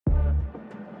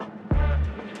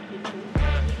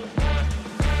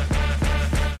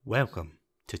Welcome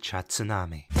to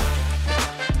Chatsunami.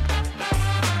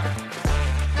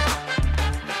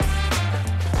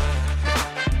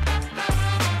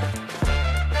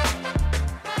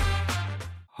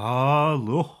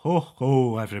 Hello, ho,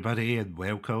 ho, everybody, and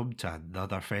welcome to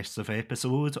another festive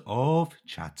episode of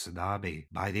Chatsunami.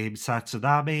 My name's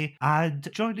Chatsunami, and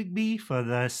joining me for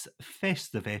this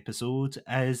festive episode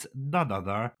is none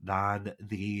other than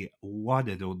the one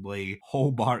and only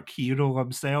Hallmark hero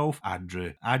himself,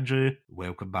 Andrew. Andrew,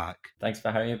 welcome back. Thanks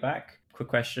for having me back. Quick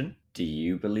question. Do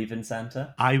you believe in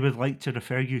Santa? I would like to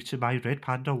refer you to my Red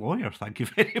Panda lawyer, thank you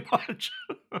very much.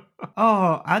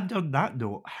 Oh, and on that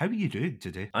note, how are you doing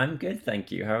today? I'm good, thank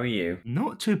you. How are you?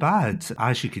 Not too bad.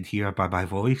 As you can hear by my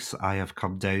voice, I have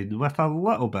come down with a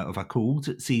little bit of a cold.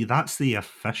 See, that's the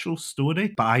official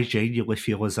story, but I genuinely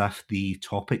feel as if the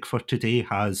topic for today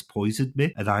has poisoned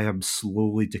me, and I am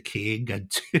slowly decaying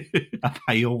into a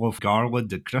pile of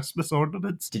garland and Christmas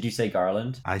ornaments. Did you say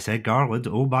garland? I said garland.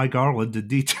 Oh my garland,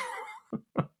 indeed.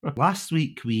 Last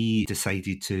week, we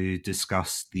decided to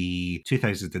discuss the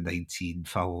 2019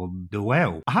 film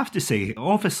Noel. I have to say,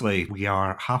 obviously, we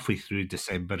are halfway through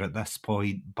December at this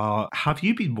point, but have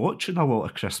you been watching a lot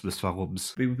of Christmas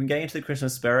films? We've been getting into the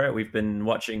Christmas spirit. We've been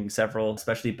watching several,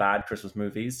 especially bad Christmas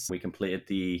movies. We completed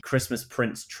the Christmas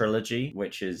Prince trilogy,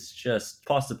 which is just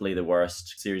possibly the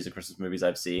worst series of Christmas movies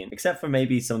I've seen, except for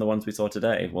maybe some of the ones we saw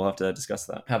today. We'll have to discuss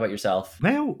that. How about yourself?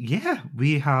 Well, yeah,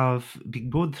 we have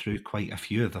been going through quite a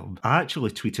few of them. I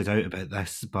actually tweeted out about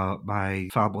this, but my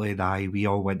family and I, we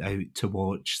all went out to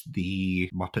watch the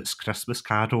Muppets Christmas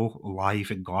Carol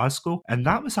live in Glasgow, and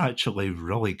that was actually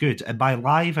really good. And by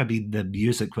live, I mean the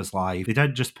music was live. They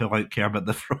didn't just pull out Kermit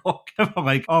the Frog. They were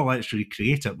like, oh, let's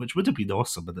recreate it, which would have been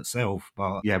awesome in itself.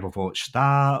 But yeah, we've watched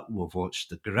that. We've watched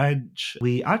The Grinch.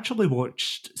 We actually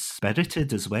watched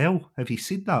Spirited as well. Have you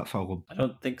seen that film? I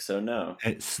don't think so, no.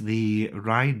 It's the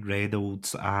Ryan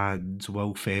Reynolds and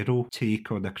Will Ferrell take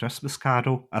on A Christmas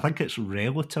Carol. I think it's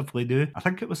relatively new. I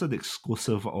think it was an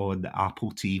exclusive on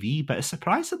Apple TV, but it's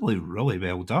surprisingly really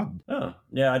well done. Oh,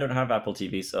 yeah, I don't have Apple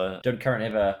TV, so I don't currently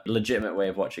have a legitimate way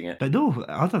of watching it. But no,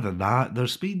 other than that,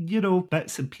 there's been,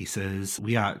 bits and pieces.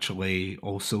 We actually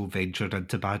also ventured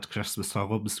into bad Christmas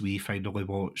films. We finally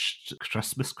watched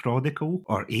Christmas Chronicle,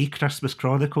 or A Christmas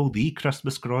Chronicle, The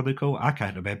Christmas Chronicle. I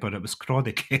can't remember, it was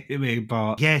Chronic anyway.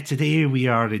 But yeah, today we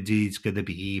are indeed going to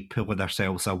be pulling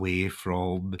ourselves away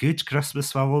from good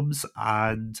Christmas films,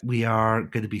 and we are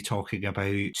going to be talking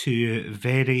about two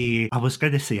very, I was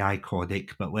going to say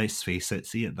iconic, but let's face it,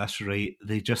 see at this rate,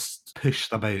 they just push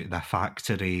them out in a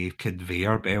factory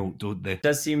conveyor belt, don't they? It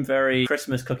does seem very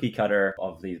Christmas cookie cutter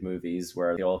of these movies,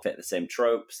 where they all fit the same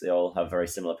tropes, they all have very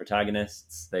similar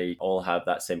protagonists, they all have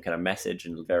that same kind of message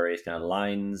and various kind of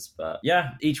lines, but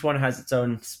yeah, each one has its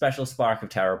own special spark of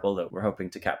terrible that we're hoping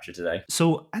to capture today.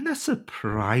 So, in a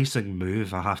surprising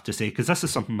move, I have to say, because this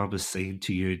is something I was saying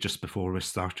to you just before we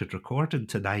started recording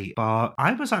tonight, but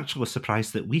I was actually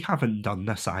surprised that we haven't done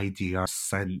this idea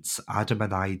since Adam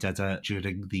and I did it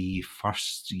during the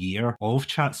first year of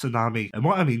Chatsunami. And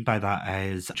what I mean by that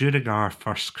is, during our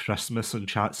first Christmas on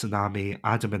Chatsunami,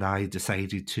 Adam and I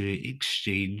decided to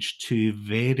exchange two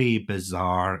very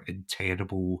bizarre and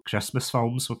terrible Christmas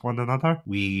films with one another.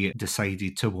 We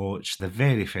decided to watch the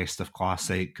very festive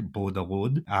classic Bone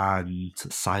Alone and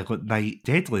Silent Night,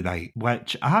 Deadly Night,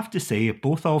 which I have to say,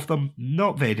 both of them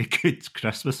not very good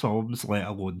Christmas films, let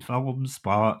alone films.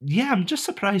 But yeah, I'm just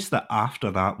surprised that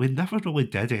after that we never really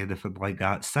did anything like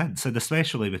that since, and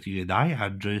especially with you and I,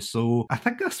 Andrew. So I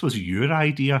think this was your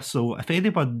idea, so if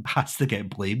anyone has to get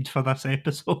blamed for this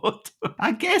episode,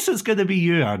 I guess it's going to be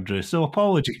you, Andrew, so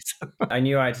apologies. I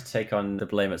knew I had to take on the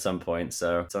blame at some point,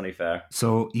 so it's only fair.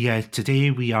 So yeah,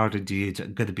 today we are indeed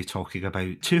going to be talking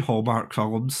about two Hallmark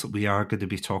films. We are going to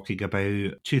be talking about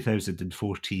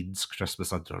 2014's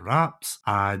Christmas Under Wraps,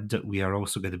 and we are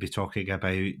also going to be talking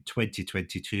about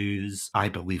 2022's I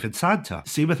Believe in Santa.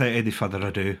 See, without any further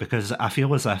ado, because I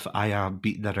feel as if I am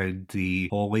beating around the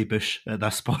holly bush at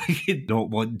this point, not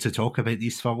wanting to talk about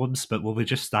these films, but will we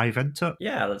just dive into it?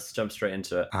 Yeah, let's jump straight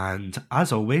into it. And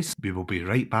as always, we will be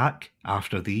right back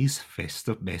after these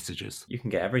festive messages. You can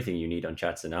get everything you need on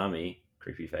Chatsunami.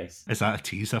 Creepy face. Is that a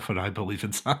teaser for I Believe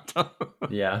in Santa?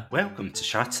 Yeah. Welcome to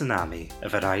Chatsunami, a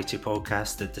variety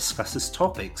podcast that discusses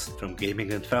topics from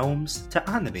gaming and films to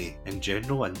anime and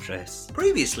general interests.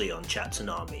 Previously on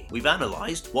Chatsunami, we've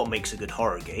analysed what makes a good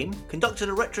horror game, conducted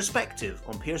a retrospective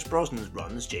on Pierce Brosnan's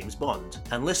run as James Bond,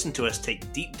 and listened to us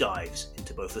take deep dives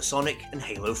into both the Sonic and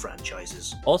Halo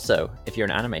franchises. Also, if you're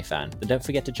an anime fan, then don't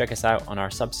forget to check us out on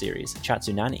our sub-series,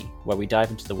 Chatsunami, where we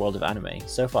dive into the world of anime.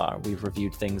 So far, we've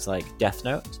reviewed things like Death Death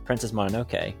Note, Princess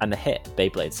Mononoke, and the hit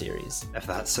Beyblade series. If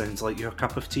that sounds like your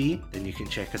cup of tea, then you can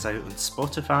check us out on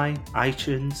Spotify,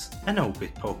 iTunes, and all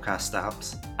good podcast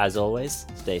apps. As always,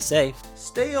 stay safe.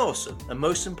 Stay awesome, and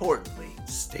most importantly,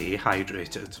 Stay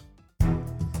hydrated.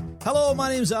 Hello,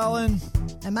 my name's Alan.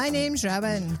 And my name's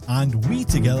Robin. And we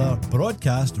together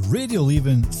broadcast Radio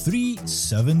Leaving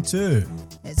 372.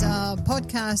 It's a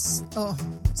podcast. Oh,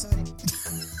 sorry.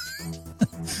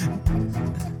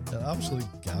 They're absolute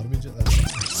garbage at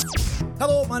this.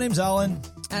 Hello, my name's Alan.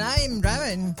 And I'm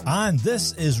Robin. And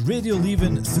this is Radio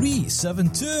Leaving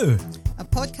 372. A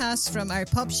podcast from our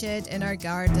pub shed in our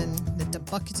garden, the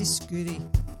Buckety Scooty.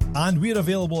 And we're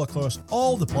available across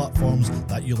all the platforms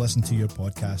that you listen to your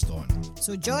podcast on.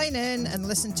 So join in and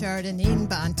listen to our inane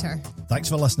banter. Thanks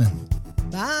for listening.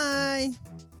 Bye.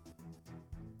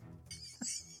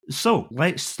 So,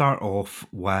 let's start off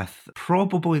with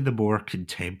probably the more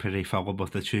contemporary film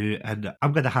of the two, and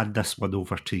I'm going to hand this one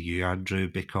over to you, Andrew,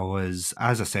 because,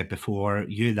 as I said before,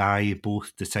 you and I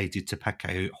both decided to pick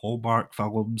out Hallmark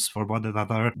films for one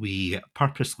another. We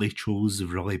purposely chose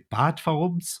really bad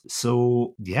films,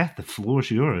 so yeah, the floor's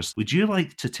yours. Would you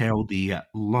like to tell the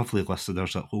lovely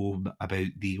listeners at home about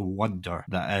the wonder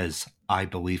that is I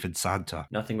Believe in Santa?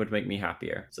 Nothing would make me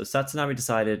happier. So Chatsunami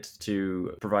decided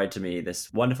to provide to me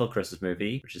this wonderful Christmas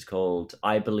movie, which is called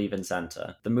I Believe in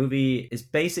Santa. The movie is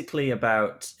basically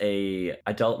about a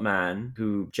adult man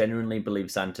who genuinely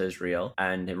believes Santa is real,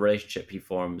 and a relationship he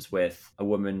forms with a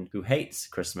woman who hates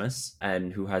Christmas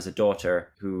and who has a daughter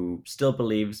who still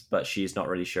believes, but she's not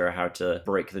really sure how to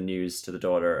break the news to the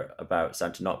daughter about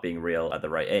Santa not being real at the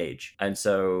right age. And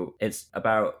so it's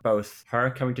about both her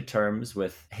coming to terms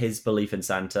with his belief in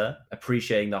Santa,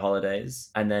 appreciating the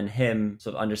holidays, and then him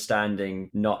sort of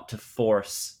understanding not to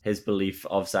force his belief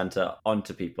of Santa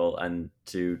onto people and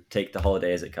to take the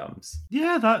holiday as it comes.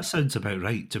 Yeah, that sounds about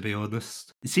right, to be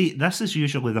honest. See, this is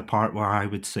usually the part where I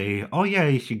would say, oh yeah,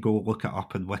 you can go look it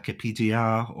up on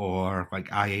Wikipedia or like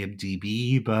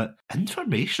IMDb, but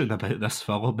information about this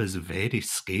film is very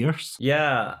scarce.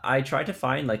 Yeah, I tried to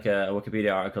find like a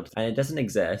Wikipedia article and it doesn't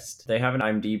exist. They have an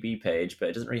IMDb page, but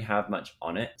it doesn't really have much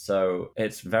on it. So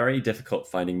it's very difficult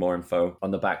finding more info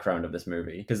on the background of this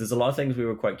movie, because there's a lot of things we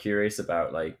were quite curious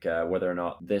about, like whether or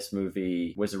not this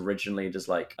movie was originally just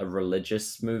like a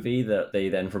religious movie that they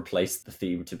then replaced the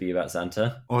theme to be about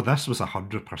Santa. Oh, this was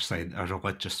 100% a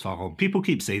religious film. People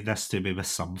keep saying this to me with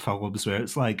some films where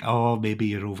it's like, oh, maybe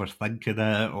you're overthinking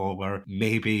it, or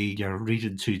maybe you're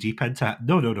reading too deep into it.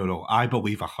 No. I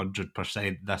believe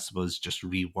 100% this was just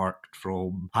reworked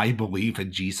from I Believe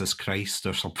in Jesus Christ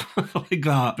or something like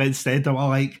that. But instead they were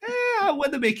like, I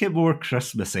want to make it more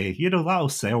Christmassy. That'll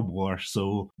sell more.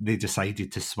 So they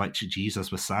decided to switch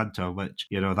Jesus with Santa, which,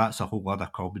 that's a whole other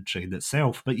commentary in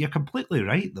itself. But you're completely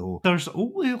right, though. There's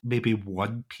only maybe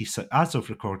one piece of, as of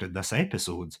recording this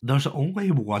episode, there's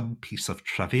only one piece of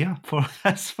trivia for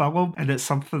this film. And it's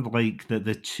something like that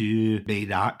the two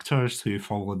main actors who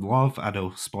fall in love, I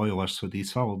know spoilers for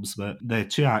these films, but the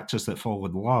two actors that fall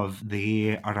in love,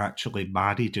 they are actually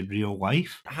married in real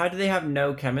life. How do they have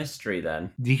no chemistry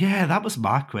then? Yeah, that was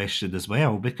my question as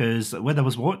well, because when I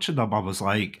was watching them, I was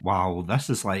like, wow, this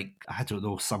is like, I don't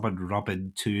know, someone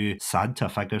rubbing two Santa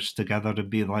figures together and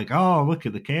being like, oh, look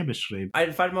at the chemistry.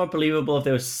 I'd find it more believable if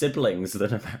they were siblings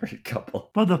than a married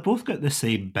couple. Well, they've both got the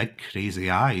same big crazy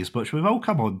eyes, which we will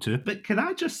come on to. But can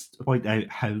I just point out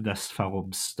how this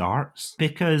film starts?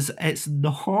 Because it's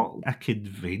not a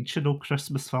conventional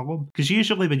Christmas film. Because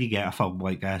usually when you get a film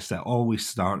like this, it always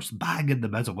starts bang in the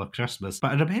middle of Christmas.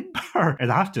 But I remember,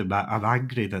 and I have to admit, I'm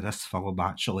angry that this film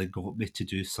actually got me to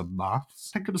do some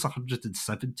maths. I think it was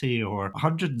 170 or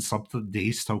 100 and something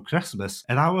days till Christmas.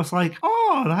 And I was like,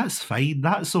 oh, that's fine.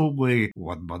 That's only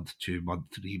 1 month, 2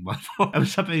 months, 3 months. It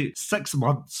was about 6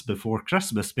 months before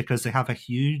Christmas, because they have a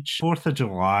huge 4th of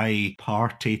July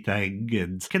party thing.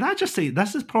 And can I just say,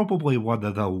 this is probably one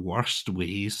of the worst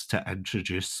ways to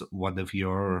introduce one of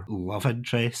your love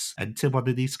interests into one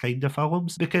of these kind of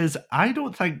films, because I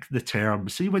don't think the term,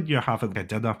 see when you're having a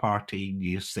dinner party and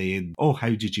you're saying, oh, how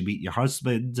did you meet your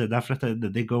husband and everything,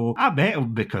 and they go, I met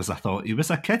him because I thought he was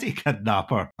a kiddie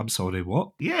kidnapper. I'm sorry,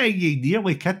 what? Yeah, you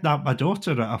nearly kidnapped my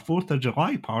daughter at a 4th of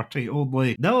July party,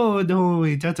 only no,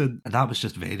 he didn't. And that was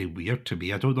just very weird to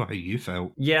me. I don't know how you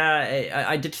felt. Yeah,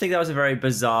 I did think that was a very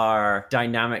bizarre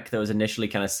dynamic that was initially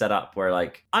kind of set up where,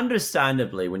 like,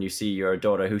 understandably, when you see your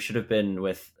daughter who should have been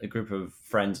with a group of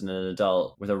friends and an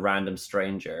adult with a random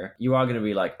stranger, you are going to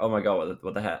be like, oh my god,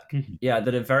 what the heck? Mm-hmm. Yeah,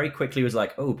 that it very very quickly was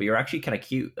like, oh, but you're actually kind of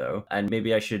cute though, and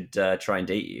maybe I should try and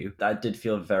date you. That did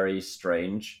feel very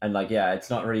strange. And like, yeah,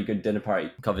 it's not really good dinner party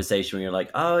conversation when you're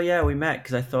like, oh yeah, we met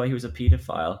because I thought he was a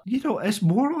pedophile. You know, it's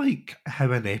more like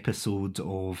how an episode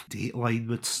of Dateline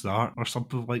would start or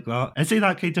something like that. Is he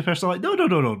that kind of person? Like, no,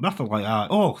 nothing like that.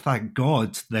 Oh, thank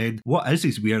God. Then what is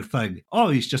his weird thing? Oh,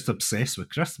 he's just obsessed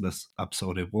with Christmas. I'm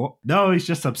sorry, what? No, he's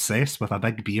just obsessed with a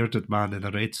big bearded man in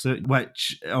a red suit,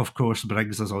 which of course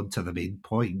brings us on to the main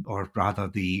point, or rather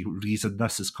the reason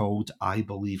this is called I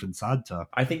Believe in Santa.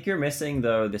 I think you're missing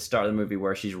though the start of the movie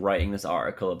where she's writing this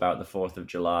article about the 4th of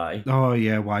July. Oh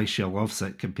yeah, why she loves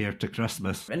it compared to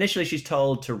Christmas. Initially, she's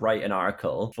told to write an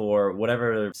article for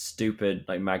whatever stupid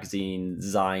like magazine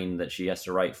zine that she has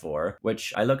to write for,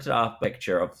 which I looked up a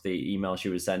picture of the email she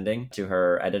was sending to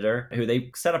her editor, who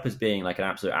they set up as being like an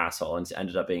absolute asshole and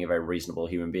ended up being a very reasonable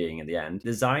human being in the end.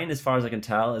 The zine, as far as I can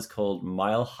tell, is called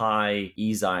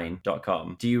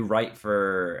milehigheezine.com. Do you write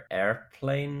for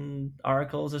airplane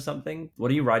articles or something?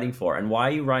 What are you writing for? And why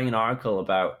are you writing an article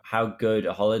about how good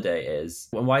a holiday is?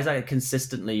 And why is that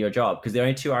consistently your job? Because the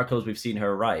only 2 articles we've seen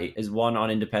her write is one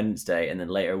on Independence Day and then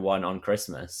later one on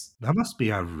Christmas. That must be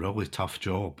a really tough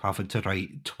job, having to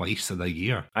write twice in a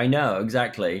year. I know,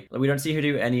 exactly. We don't see her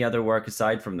do any other work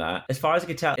aside from that. As far as I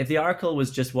could tell, if the article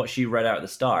was just what she read out at the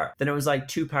start, then it was like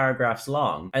 2 paragraphs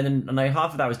long. And then like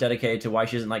half of that was dedicated to why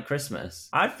she doesn't like Christmas.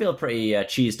 I'd feel pretty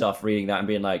cheesed off reading that and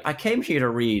being like, I came here to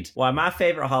read why my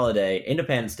favorite holiday,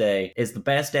 Independence Day, is the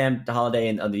best damn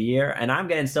holiday of the year, and I'm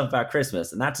getting stuff about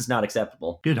Christmas, and that's just not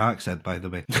acceptable. Good accent, by the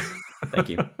way. Thank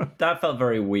you. That felt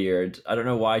very weird. I don't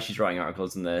know why she's writing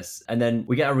articles in this. And then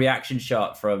we get a reaction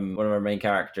shot from one of our main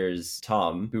characters,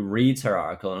 Tom, who reads her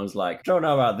article and was like, don't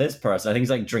know about this person. I think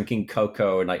he's like drinking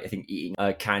cocoa and like I think eating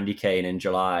a candy cane in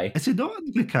July. Is he not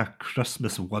in like a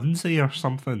Christmas onesie or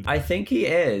something? I think he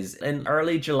is. In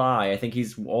early July, I think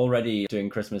he's already doing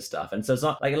Christmas stuff. And so it's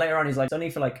not like later on, he's like, it's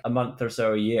only for like a month or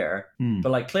so a year.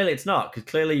 But like clearly it's not, because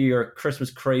clearly you're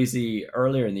Christmas crazy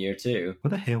earlier in the year too.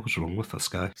 What the hell's wrong with this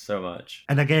guy? So much.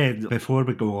 And again, before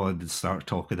we go on and start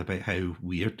talking about how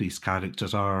weird these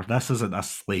characters are, this isn't a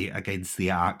slate against the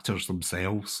actors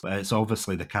themselves. It's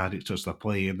obviously the characters they're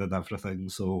playing and everything.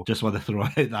 So just want to throw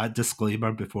out that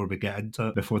disclaimer before we get into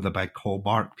it, before the big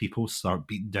Hallmark people start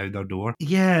beating down our door.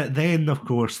 Yeah, then of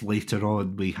course later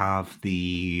on we have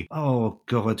the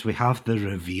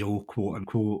reveal, quote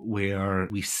unquote, where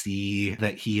we see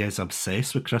that he is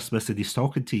obsessed with Christmas and he's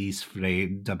talking to his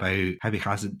friend about how he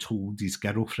hasn't told his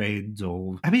girlfriend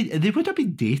of... I mean, they would have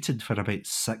been dated for about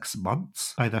 6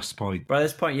 months by this point. By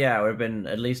this point, yeah, it would have been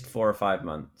at least 4 or 5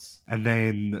 months. And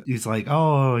then he's like,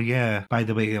 oh, yeah, by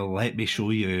the way, let me show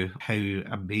you how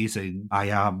amazing I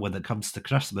am when it comes to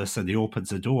Christmas. And he opens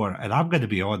the door. And I'm going to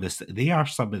be honest, they are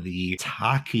some of the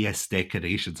tackiest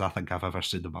decorations I think I've ever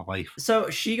seen in my life. So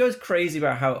she goes crazy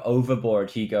about how overboard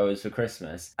he goes for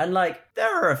Christmas. And like,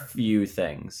 there are a few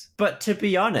things. But to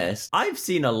be honest, I've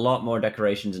seen a lot more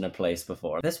decorations in a place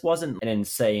before. This wasn't an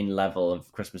insane level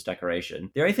of Christmas decoration.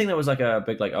 The only thing that was like a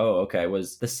big like, oh, okay,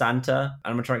 was the Santa,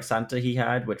 animatronic Santa he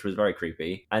had, which was very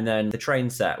creepy. And then the train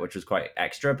set, which was quite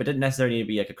extra, but didn't necessarily need to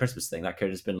be like a Christmas thing. That could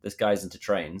have just been this guy's into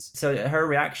trains. So her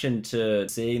reaction to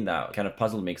seeing that kind of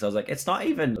puzzled me because I was like, it's not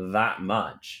even that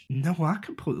much. No, I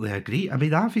completely agree. I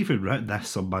mean, I've even written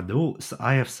this on my notes.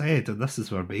 I have said, and this is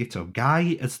verbatim,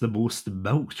 Guy is the most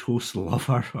milquetoast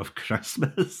lover of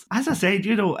Christmas. As I said,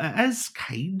 you know, it is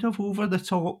kind of over the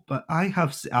top, but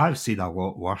I've seen a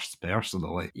lot worse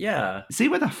personally. Yeah. See,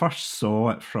 when I first saw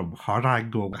it from her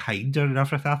angle behind her and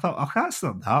everything, I thought, oh, that's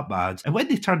not that bad. And when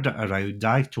they turned it around,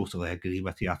 I totally agree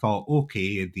with you. I thought,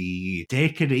 okay, the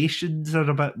decorations are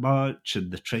a bit much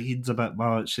and the train's a bit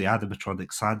much. The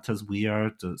animatronic Santa's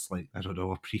weird. It's like, I don't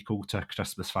know, a prequel to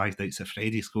Christmas Five Nights at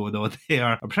Freddy's going on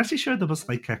there. I'm pretty sure there was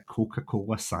like a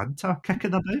Coca-Cola Santa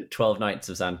kicking about. 12 Nights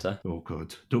of Santa. Oh,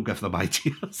 God. Don't give them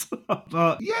ideas.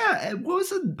 But yeah, it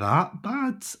wasn't that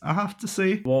bad, I have to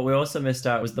say. What we also missed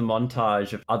out was the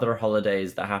montage of other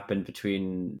holidays that happened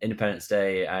between Independence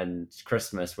Day and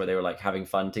Christmas where they were like having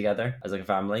fun together as like a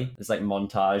family. It's like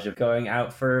montage of going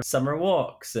out for summer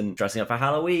walks and dressing up for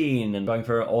Halloween and going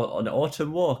for an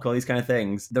autumn walk, all these kind of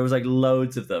things. There was like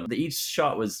loads of them. Each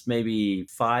shot was maybe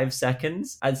 5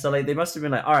 seconds. And so like they must have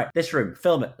been like, all right, this room,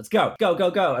 film it. Let's go.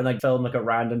 And like film like a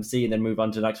random scene and then move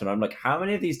on to the next one. I'm like, how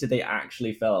many of these did they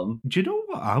actually film? Do you know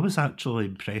what? I was actually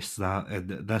impressed that,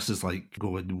 and this is like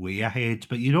going way ahead,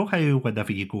 but you know how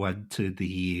whenever you go into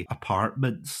the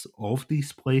apartments of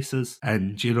these places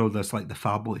and, you know, there's like the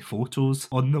family photos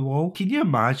on the wall? Can you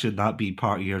imagine that being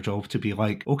part of your job to be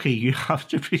like, okay, you have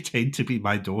to pretend to be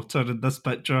my daughter in this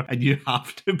picture and you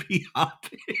have to be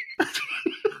happy?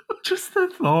 just the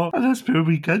thought of this poor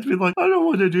wee kid being like, I don't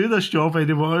want to do this job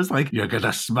anymore. It's like, you're going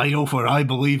to smile for I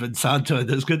believe in Santa, and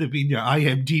it's going to be in your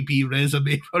IMDb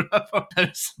resume forever.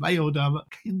 Smile, damn it.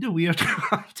 Kind of weird, I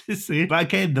have to say. But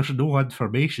again, there's no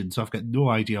information, so I've got no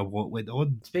idea what went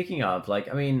on. Speaking of,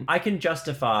 I can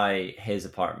justify his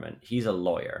apartment. He's a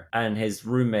lawyer, and his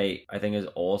roommate, I think, is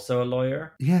also a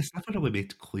lawyer. Yes, never really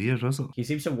made clear, is it? He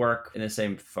seems to work in the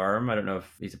same firm. I don't know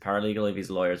if he's a paralegal, if he's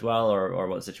a lawyer as well, or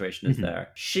what the situation is there.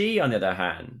 She, on the other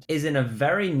hand, is in a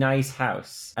very nice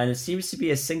house, and it seems to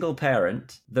be a single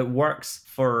parent that works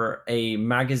for a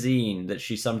magazine that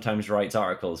she sometimes writes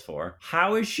articles for.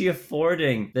 How is she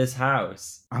affording this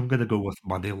house? I'm going to go with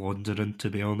money laundering, to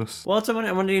be honest. Well,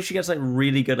 I wonder if she gets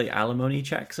really good alimony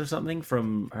checks or something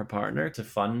from her partner to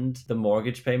fund the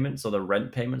mortgage payments or the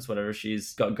rent payments, whatever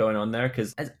she's got going on there.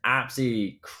 Because it's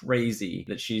absolutely crazy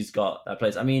that she's got that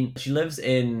place. I mean, she lives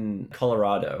in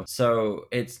Colorado, so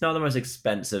it's not the most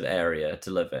expensive area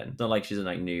to live in. It's not like she's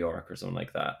in New York or something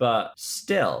like that. But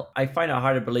still, I find it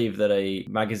hard to believe that a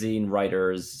magazine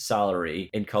writer's salary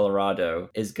in Colorado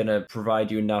is going to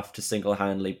provide you enough to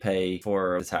single-handedly pay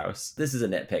for this house. This is a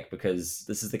nitpick because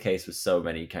this is the case with so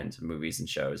many kinds of movies and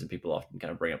shows, and people often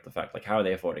kind of bring up the fact, how are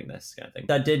they affording this kind of thing?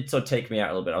 That did sort of take me out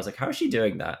a little bit. I was like, how is she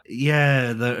doing that?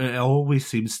 Yeah, it always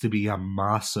seems to be a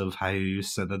massive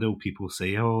house, and I know people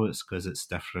say, oh, it's because it's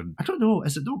different. I don't know,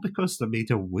 is it not because they're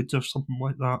made of wood or something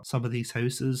like that, some of these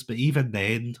houses? But even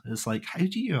then, it's like, how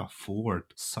do you afford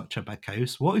such a big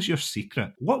house? What is your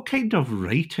secret? What kind of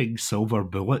writing silver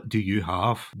bullet do you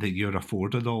have that you're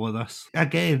affording all of this?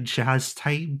 Again, she has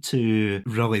time to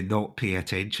really not pay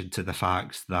attention to the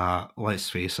fact that, let's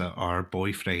face it, our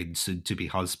boyfriend, soon-to-be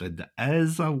husband,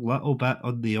 is a little bit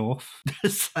on the off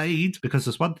side. Because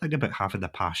there's one thing about having a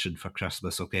passion for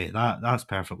Christmas, okay, that's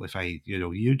perfectly fine.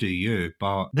 You do you.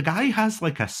 But the guy has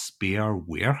a spare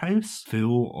warehouse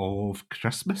full of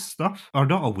Christmas stuff. Or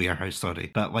not a warehouse,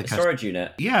 sorry, but a storage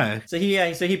unit. Yeah. So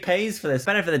he pays for this.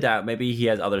 Benefit of the doubt, maybe he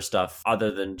has other stuff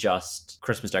other than just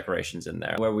Christmas decorations in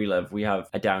there. Where we live, we have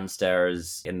a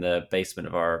downstairs in the basement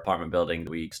of our apartment building that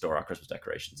we store our Christmas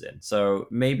decorations in. So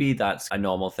maybe that's a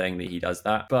normal thing that he does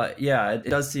that. But yeah, it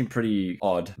does seem pretty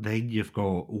odd. Then you've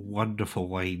got wonderful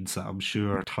lines that I'm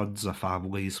sure tons of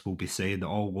families will be saying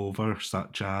all over,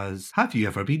 such as, have you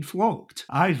ever been flocked?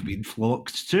 I've been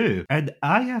flocked too. And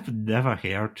I have never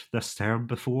heard this term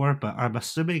before, but I'm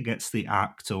assuming it's the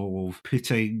act of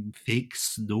putting fake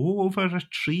snow over a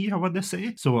tree, I want to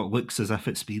say, so it looks as if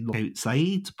it's been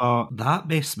outside. But that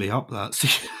messed me up, that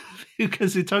scene.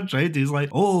 Because he turns around, he's like,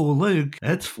 oh, look,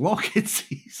 it's flocking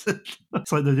season.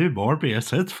 It's like the new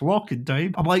Morbius, it's flocking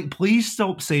time. I'm like, please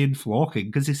stop saying flocking,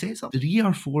 because he says it 3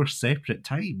 or 4 separate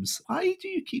times. Why do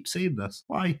you keep saying this?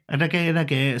 Why? And again,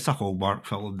 it's a Hallmark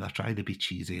film. They're trying to be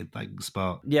cheesy and things,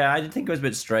 but... Yeah, I did think it was a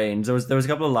bit strange. There was a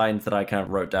couple of lines that I kind of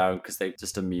wrote down because they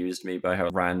just amused me by how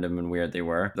random and weird they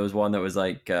were. There was one that was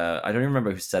like, I don't even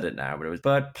remember who said it now, but it was,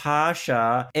 but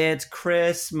Pasha, it's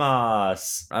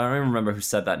Christmas. I don't even remember who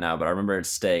said that now, but I remember it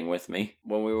staying with me.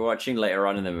 When we were watching later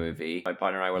on in the movie, my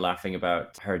partner and I were laughing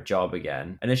about her job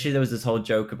again. Initially, there was this whole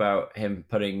joke about him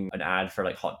putting an ad for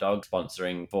hot dog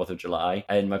sponsoring 4th of July.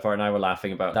 And my partner and I were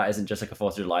laughing about that isn't just a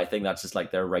 4th of July thing. That's just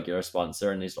their regular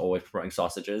sponsor, and he's always promoting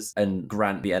sausages. And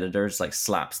Grant, the editor, just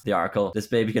slaps the article. This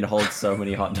baby can hold so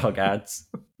many hot dog ads.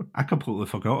 I completely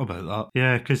forgot about that.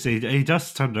 Yeah, because he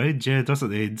just turned around,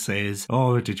 doesn't he, and says,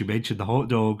 oh, did you mention the hot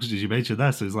dogs? Did you mention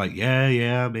this? He's like,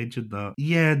 yeah, I mentioned that.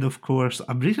 Yeah, and of course,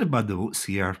 I'm reading my notes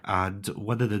here, and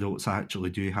one of the notes I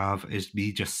actually do have is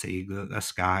me just saying that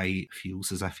this guy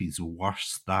feels as if he's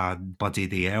worse than Buddy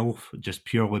the Elf, just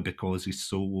purely because he's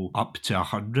so up to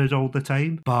 100 all the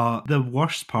time. But the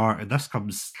worst part, and this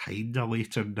comes kind of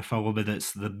later in the film, and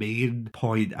it's the main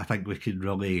point I think we can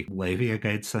really levy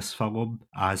against this film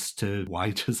as to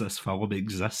why does this film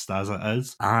exist as it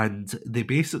is. And they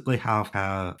basically have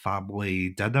a family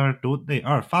dinner, don't they?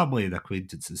 Or family and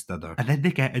acquaintances dinner. And then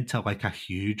they get into a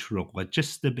huge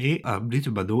religious debate. I'm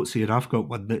reading my notes here. I've got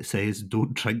one that says,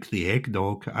 don't drink the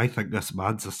eggnog. I think this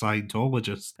man's a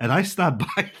Scientologist. And I stand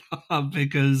by that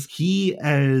because he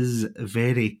is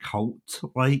very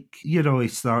cult-like. He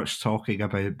starts talking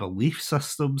about belief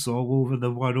systems all over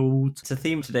the world. It's a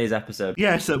theme of today's episode.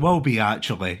 Yes, it will be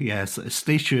actually. Yes,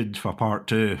 stay tuned tuned for part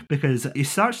 2 because he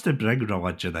starts to bring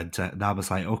religion into it, and I was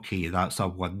like, okay, that's a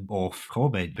one-off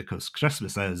comment because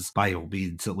Christmas is, by all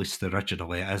means, at least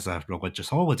originally, it is a religious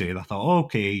holiday. And I thought,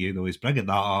 okay, he's bringing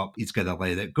that up, he's going to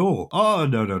let it go. Oh,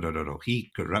 no.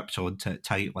 He gripped onto it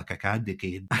tight like a candy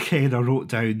cane. Again, I wrote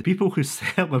down, people who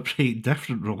celebrate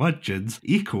different religions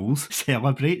equals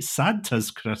celebrate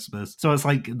Santa's Christmas. So it's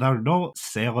like, they're not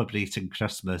celebrating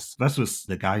Christmas. This was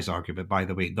the guy's argument, by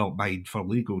the way, not mine, for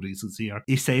legal reasons here.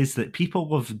 He says that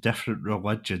people of different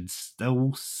religions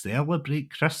still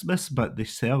celebrate Christmas, but they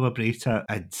celebrate it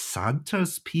in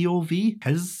Santa's POV,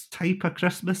 his type of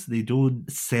Christmas. They don't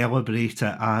celebrate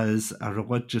it as a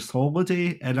religious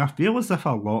holiday, and I feel as if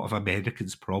a lot of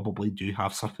Americans probably do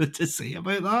have something to say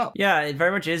about that. Yeah, it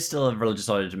very much is still a religious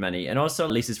holiday to many. And also,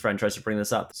 Lisa's friend tries to bring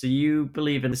this up. So you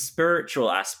believe in the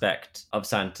spiritual aspect of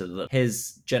Santa, that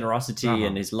his generosity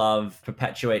and his love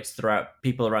perpetuates throughout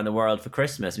people around the world for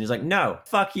Christmas. And he's like, no,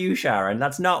 fuck you, Sharon.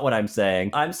 That's not what I'm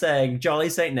saying. I'm saying Jolly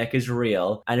St. Nick is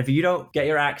real. And if you don't get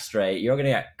your act straight, you're going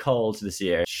to get cold this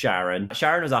year, Sharon.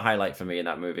 Sharon was a highlight for me in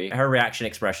that movie. Her reaction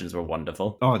expressions were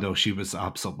wonderful. Oh no, she was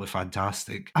absolutely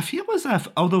fantastic. I feel as if,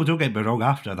 although don't get me wrong,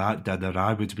 after that dinner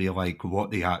I would be like,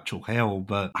 what the actual hell?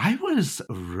 But I was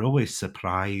really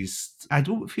surprised. I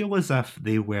don't feel as if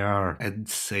they were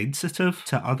insensitive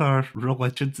to other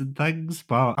religions and things,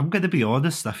 but I'm going to be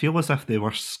honest, I feel as if they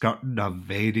were skirting a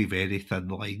very, very thin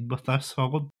line with this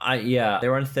film. Yeah, they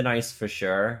were on thin ice for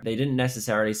sure. They didn't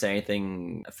necessarily say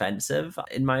anything offensive,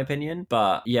 in my opinion.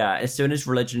 But yeah, as soon as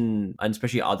religion, and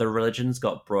especially other religions,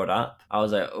 got brought up, I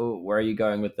was like, oh, where are you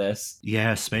going with this?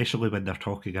 Yeah, especially when they're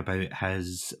talking about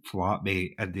his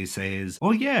flatmate and he says,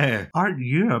 oh yeah, aren't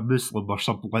you a Muslim or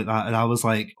something like that? And I was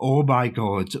like, oh my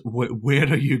God, where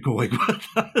are you going with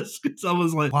this? Because I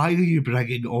was like, why are you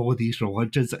bringing all of these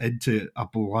religions into a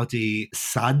bloody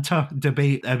Santa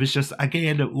debate? It was just,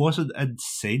 again, it wasn't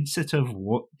insensitive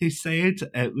what they said.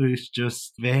 It was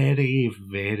just very,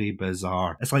 very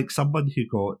bizarre. It's like someone who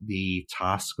got the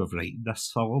task of writing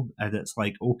this film, and it's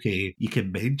like, okay, you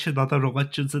can mention other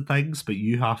religions and things, but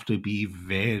you have to be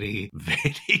very,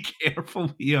 very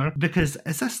careful here. Because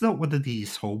is this not one of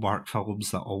these Hallmark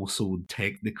films that also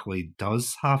technically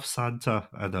does have Santa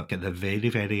in it at the very,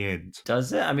 very end?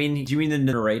 Does it? I mean, do you mean the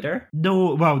narrator?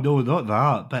 No, well, no, not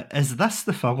that. But is this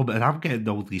the film? And I'm getting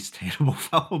all these terrible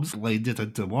films blended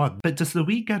into one. But does the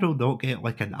wee girl not get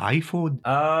like an iPhone?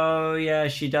 Oh, yeah,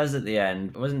 she does at the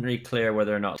end. It wasn't really clear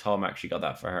whether or not Tom actually got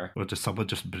that for her. Or does someone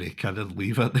just break in and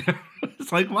leave it there?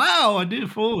 It's like, wow, a new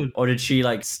phone. Or did she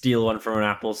like steal one from an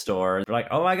Apple store and be like,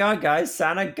 oh my God, guys,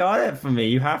 Santa got it for me.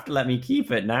 You have to let me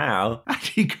keep it now. And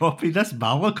he copied this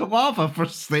balaclava for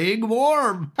staying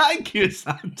warm. Thank you,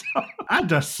 Santa.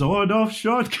 And a sawed-off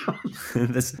shotgun.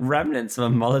 This remnants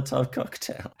of a Molotov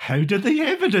cocktail. How did the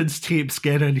evidence tapes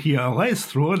get in here? Let's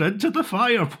throw it into the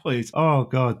fireplace. Oh,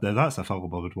 God, now that's a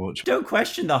film I would watch. Don't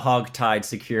question the hog-tied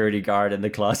security guard in the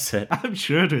closet. I'm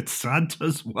sure it's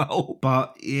Santa's will.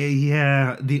 But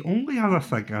yeah, the only other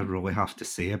thing I really have to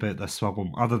say about this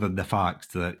film, other than the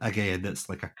fact that, again, it's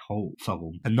like a cult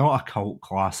film, and not a cult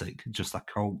classic, just a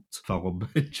cult film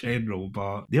in general,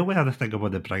 but the only other thing I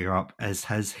want to bring up is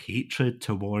his hatred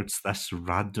towards this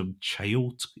random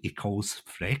child he calls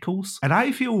Freckles. And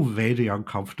I feel very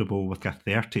uncomfortable with a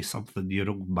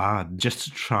 30-something-year-old man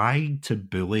just trying to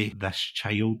bully this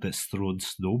child that's throwing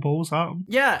snowballs at him.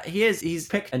 Yeah, he is. He's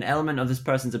picked an element of this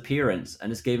person's appearance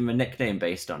and just gave him a nickname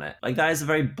based on it. Like, that is a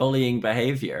very bullying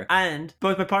behavior. And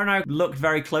both my partner and I looked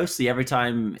very closely every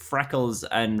time Freckles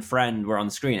and Friend were on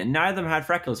the screen, and neither of them had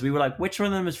Freckles. We were like, which one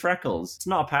of them is Freckles? It's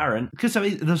not apparent. Because, I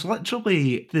mean, there's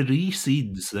literally 3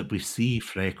 scenes that we see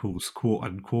Freckles, quote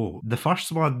unquote. The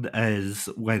first one is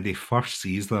when he first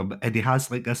sees them, and he has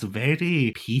like this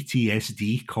very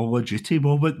PTSD Call of Duty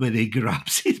moment when he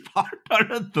grabs his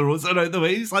partner and throws her out the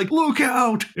way. He's like, look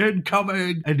out,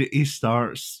 incoming! And he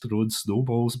starts throwing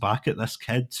snowballs back at this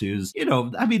kid who's, you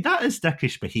know, I mean, that is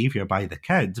dickish behaviour by the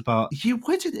kid, but you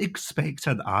wouldn't expect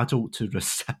an adult to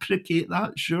reciprocate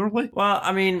that, surely. Well,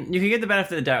 I mean, you can get the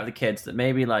benefit of the doubt of the kids that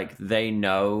maybe like they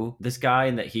know this guy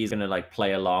and that he's going to like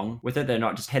play along with it. They're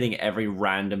not just hitting every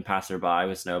random passerby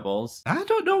with snowballs. I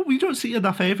don't know. We don't see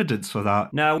enough evidence for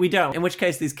that. No, we don't. In which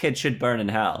case, these kids should burn in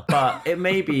hell. But it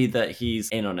may be that he's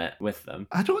in on it with them.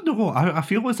 I don't know. I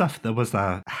feel as if there was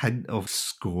a hint of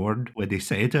scorn when he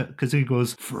said it, because he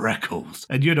goes, Freckles.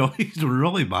 And, you know, he's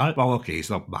really mad. Well, okay, he's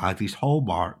not mad. He's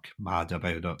Hallmark mad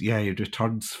about it. Yeah, he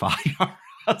returns fire.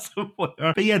 as it were.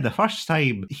 But yeah, the first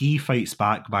time he fights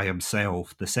back by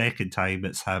himself. The second time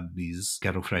it's him, his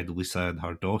girlfriend Lisa and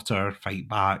her daughter fight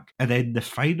back. And then the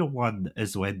final one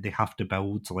is when they have to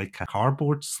build like a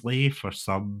cardboard sleigh for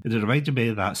some. It reminded me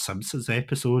of that Simpsons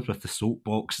episode with the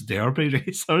soapbox derby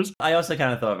racers. I also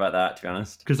kind of thought about that, to be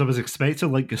honest. Because I was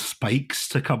expecting like the spikes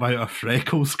to come out of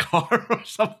Freckles' car or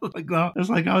something like that. It's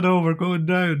like, oh no, we're going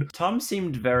down. Tom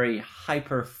seemed very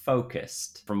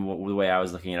hyper-focused from the way I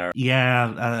was looking at it.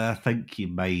 Yeah, I think you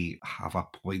might have a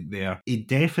point there. He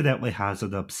definitely has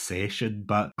an obsession,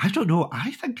 but I don't know.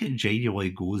 I think it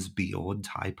genuinely goes beyond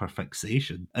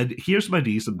hyperfixation. And here's my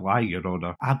reason why, Your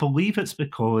Honour. I believe it's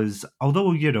because,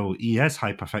 although, you know, he is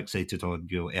hyperfixated on,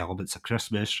 you know, elements of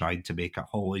Christmas, trying to make it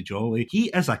holly jolly, he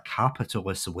is a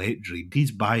capitalist wet dream.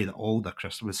 He's buying all the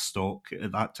Christmas stock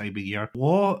at that time of year.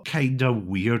 What kind of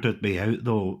weirded me out,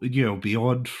 though, you know,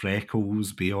 beyond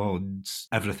Freckles, beyond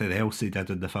everything else he did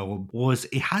in the film, was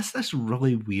he has this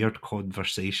really weird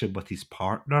conversation with his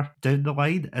partner down the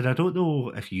line. And I don't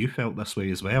know if you felt this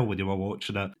way as well when you were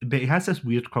watching it, but he has this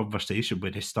weird conversation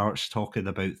when he starts talking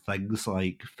about things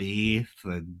like faith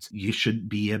and you shouldn't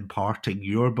be imparting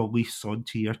your beliefs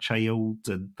onto your child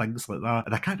and things like that.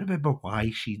 And I can't remember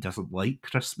why she doesn't like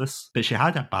Christmas, but she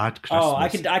had a bad Christmas. Oh,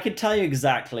 I could tell you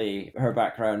exactly her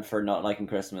background for not liking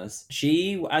Christmas.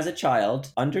 She, as a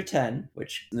child, under 10,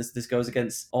 which this goes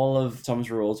against all of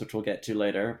Tom's rules, which we'll get to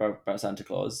later about Santa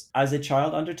Claus. As a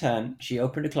child under 10, she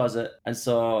opened a closet and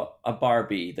saw a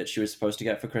Barbie that she was supposed to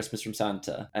get for Christmas from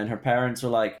Santa. And her parents were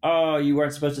like, oh, you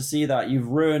weren't supposed to see that. You've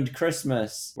ruined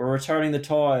Christmas. We're returning the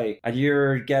toy and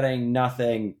you're getting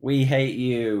nothing. We hate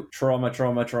you. Trauma,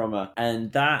 trauma, trauma.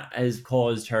 And that has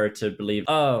caused her to believe,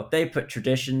 oh, they put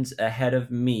traditions ahead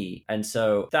of me. And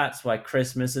so that's why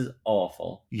Christmas is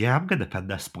awful. Yeah, I'm going to pin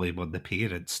this blame on the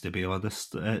parents, to be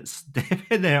honest. It's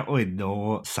definitely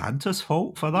not Santa's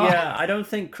fault for that. Yeah, I don't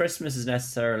think Christmas is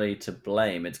necessarily to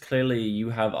blame. It's clearly you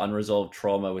have unresolved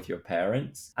trauma with your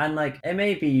parents. And like, it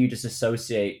may be you just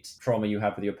associate trauma you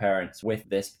have with your parents with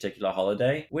this particular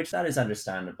holiday, which that is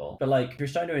understandable. But like, if you're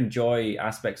starting to enjoy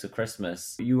aspects of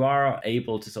Christmas, you are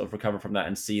able to sort of recover from that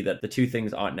and see that the two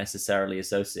things aren't necessarily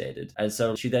associated. And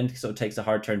so she then sort of takes a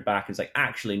hard turn back and is like,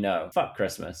 actually, no, fuck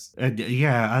Christmas. And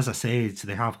yeah, as I said,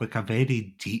 they have like a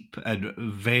very deep and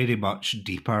very much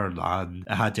deeper than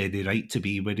it had any right to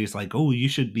be, when he's like, oh, you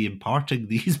should be imparting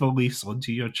these beliefs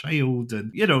onto your child.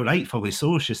 And, you know, rightfully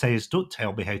so, she says, don't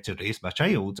tell me how to raise my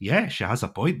child. Yeah, she has a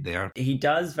point there. He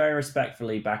does very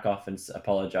respectfully back off and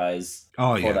apologize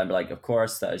for them. Like, of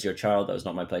course, that is your child. That was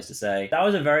not my place to say. That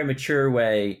was a very mature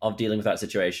way of dealing with that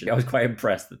situation. I was quite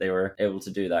impressed that they were able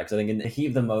to do that, because I think in the heat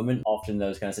of the moment, often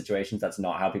those kind of situations, that's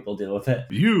not how people deal with it.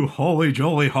 You holly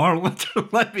jolly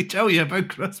harlot, let me tell you about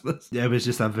Christmas. It was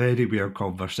just a very weird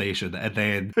conversation, and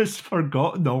then it's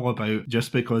forgotten all about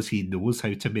just because he knows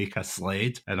how to make a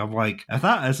sled. And I'm like, if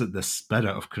that isn't the spirit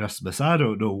of Christmas, I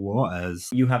don't know what is.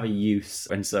 You have a use,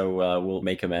 and so we'll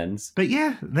make amends. But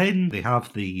yeah, then they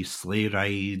have the sleigh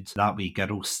ride. That wee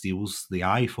girl steals the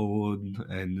iPhone,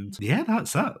 and yeah,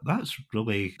 that's it. That's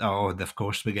really... Oh, and of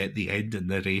course we get the ending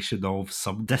narration of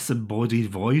some disembodied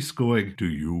voice going, do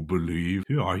you believe?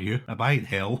 Who are you? Am I in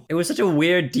hell? It was such a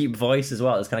weird, deep voice as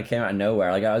well. It kind of came out of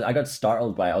nowhere. Like, I got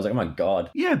startled by it. I was like, oh my god.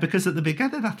 Yeah, because at the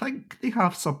beginning, I think they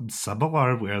have something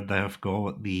similar where they've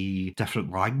got the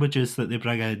different languages that they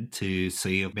bring in to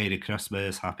say Merry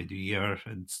Christmas, Happy New Year,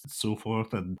 and so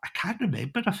forth. And I can't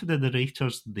remember if the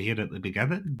narrator's there at the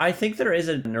beginning. I think there is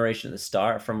a narration at the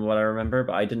start from what I remember,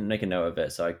 but I didn't make a note of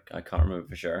it, so I can't remember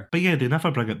for sure. But yeah, they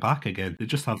never bring it back again. They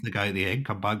just have the guy at the end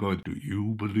come back going, do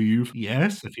you believe?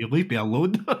 Yes, if you leave me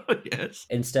alone. Yes.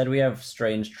 Instead, we have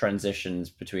strange transitions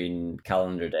between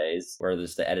calendar days where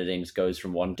there's the editing goes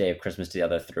from one day of Christmas to the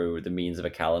other through the means of a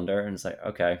calendar. And it's like,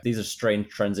 okay, these are strange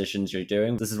transitions you're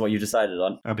doing. This is what you decided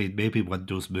on. I mean, maybe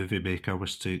Windows Movie Maker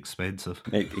was too expensive.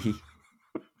 Maybe.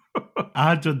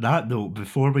 And on that note,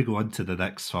 before we go on to the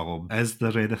next film, is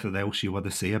there anything else you want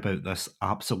to say about this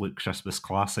absolute Christmas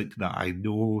classic that I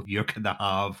know you're going to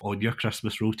have on your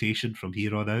Christmas rotation from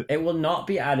here on out? It will not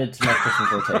be added to my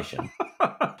Christmas rotation.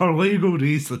 For legal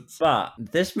reasons. But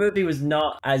this movie was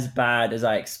not as bad as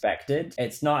I expected.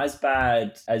 It's not as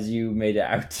bad as you made it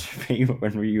out to be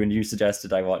when you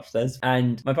suggested I watch this.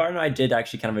 And my partner and I did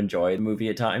actually kind of enjoy the movie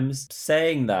at times.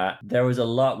 Saying that, there was a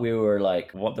lot we were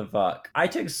like, what the fuck? I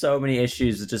took so many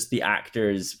issues with just the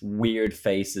actors' weird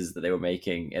faces that they were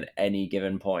making at any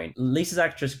given point. Lisa's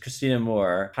actress, Christina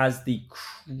Moore, has the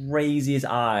craziest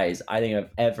eyes I think I've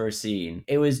ever seen.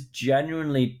 It was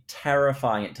genuinely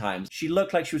terrifying at times. She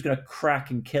looked like she she was going to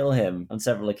crack and kill him on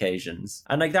several occasions.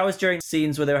 And like that was during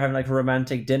scenes where they were having like a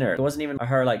romantic dinner. It wasn't even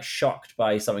her like shocked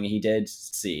by something he did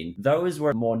scene. Those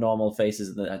were more normal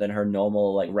faces than her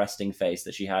normal like resting face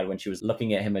that she had when she was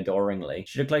looking at him adoringly.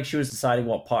 She looked like she was deciding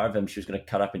what part of him she was going to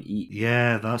cut up and eat.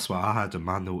 Yeah, that's what I had in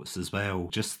my notes as well.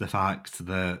 Just the fact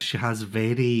that she has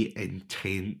very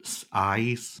intense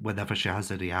eyes whenever she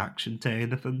has a reaction to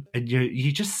anything. And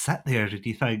you just sit there and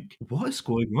you think, what is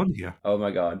going on here? Oh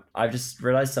my god. I've just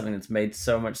realized something that's made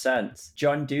so much sense.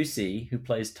 John Ducey, who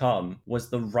plays Tom, was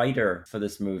the writer for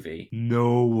this movie.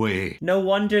 No way. No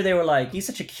wonder they were like, he's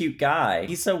such a cute guy.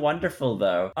 He's so wonderful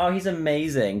though. Oh, he's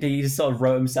amazing. He just sort of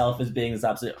wrote himself as being this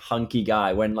absolute hunky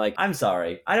guy when like, I'm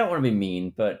sorry, I don't want to be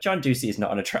mean, but John Ducey is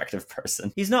not an attractive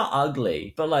person. He's not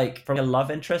ugly, but like from a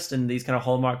love interest in these kind of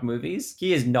Hallmark movies,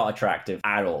 he is not attractive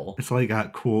at all. It's like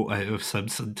that quote out of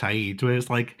Simpson Tide where it's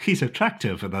like, he's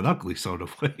attractive in an ugly sort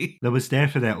of way. There was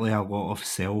definitely a lot of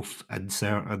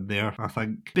self-insert in there, I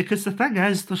think. Because the thing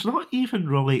is, there's not even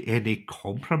really any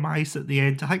compromise at the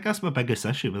end. I think that's my biggest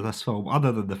issue with this film,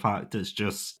 other than the fact it's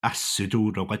just a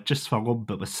pseudo-religious film,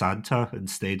 but with Santa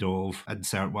instead of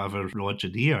insert whatever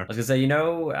religion here. I was gonna say, you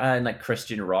know, in like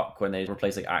Christian rock, when they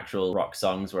replace like actual rock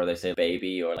songs where they say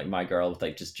baby or like my girl with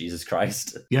like just Jesus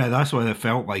Christ. Yeah, that's what it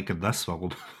felt like in this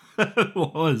film. It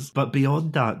was. But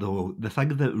beyond that, though, the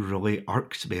thing that really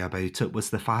irked me about it was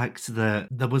the fact that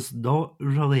there was not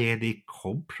really any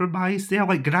compromise there.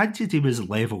 Like, granted, he was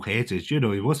level-headed, you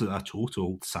know, he wasn't a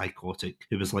total psychotic.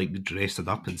 He was, like, dressing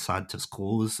up in Santa's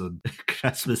clothes on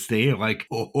Christmas Day, like,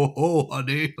 oh,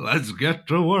 honey, let's get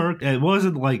to work. It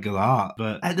wasn't like that.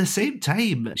 But at the same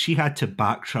time, she had to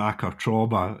backtrack her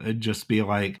trauma and just be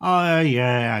like, oh,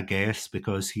 yeah, I guess,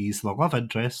 because he's the love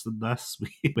interest in this.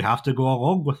 We have to go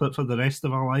along with it for the rest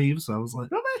of our lives. I was like,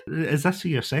 really? Is this who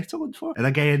you're settling for? And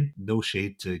again, no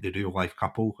shade to the real life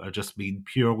couple. I just mean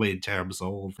purely in terms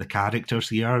of the characters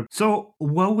here. So,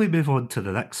 will we move on to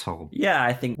the next film? Yeah,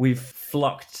 I think we've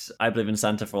flocked I Believe in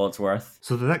Santa for all it's worth.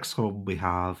 So the next film we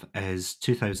have is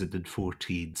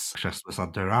 2014's Christmas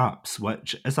Under Wraps,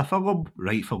 which is a film,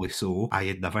 rightfully so, I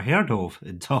had never heard of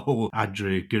until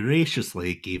Andrew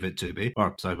graciously gave it to me.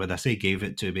 Or, sorry, when I say gave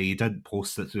it to me, he didn't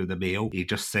post it through the mail. He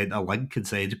just sent a link and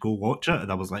said, go watch it.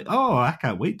 And I was like, oh, I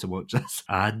can't wait to watch this.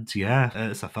 And yeah,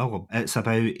 it's a film. It's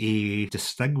about a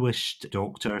distinguished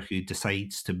doctor who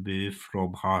decides to move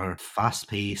from her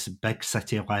fast-paced, big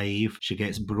city life. She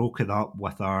gets broken up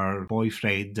with her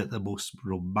boyfriend at the most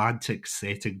romantic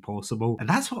setting possible. And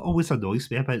that's what always annoys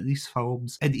me about these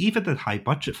films. And even in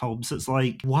high-budget films, it's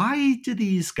like, why do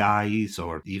these guys,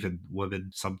 or even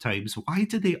women sometimes, why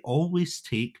do they always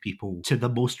take people to the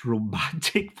most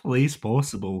romantic place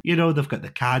possible? You know, they've got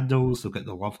the candles, they've got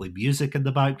the lovely music in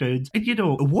the background. And you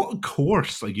know, what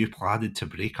course are you planning to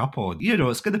break up on? You know,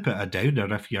 it's going to put a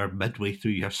downer if you're midway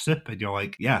through your soup and you're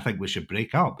like, yeah, I think we should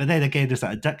break up. But then again, is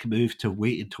that a dick move to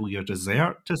wait until your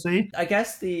dessert to say? I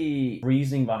guess the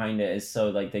reasoning behind it is so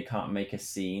like they can't make a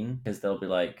scene because they'll be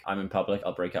like, I'm in public,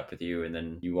 I'll break up with you and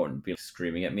then you won't be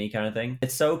screaming at me kind of thing.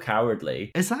 It's so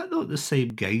cowardly. Is that not the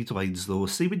same guidelines though?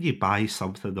 See when you buy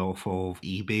something off of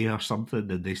eBay or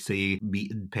something and they say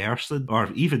meet in person,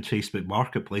 or even Facebook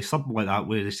Marketplace, something like that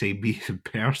where they say meet in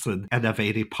person in a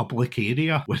very public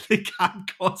area where they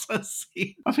can't cause a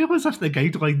scene. I feel as if the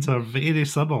guidelines are very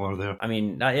similar there. I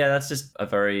mean, yeah, that's just a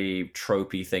very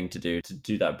tropey thing to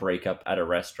do that breakup at a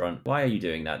restaurant. Why are you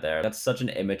doing that there? That's such an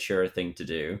immature thing to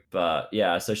do. But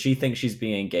yeah, so she thinks she's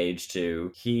being engaged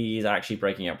to. He's actually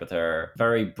breaking up with her.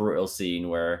 Very brutal scene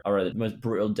where, or the most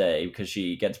brutal day, because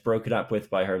she gets broken up with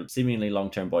by her seemingly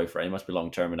long-term boyfriend. It must be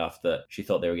long-term enough that she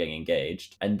thought they were getting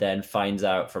engaged. And then finds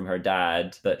out from her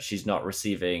dad that she's not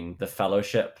receiving the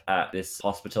fellowship at this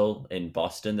hospital in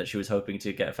Boston that she was hoping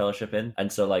to get a fellowship in.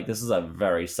 And so like, this is a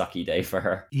very sucky day for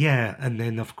her. Yeah, and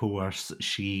then of course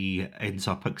she ends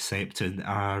up accepting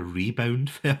a rebound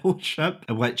fellowship,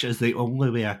 which is the only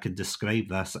way I can describe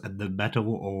this, in the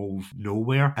middle of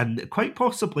nowhere, and quite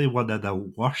possibly one of the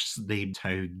worst named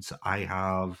towns I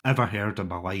have ever heard in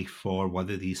my life for one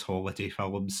of these holiday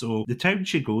films. So the town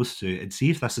she goes to, and see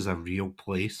if this is a real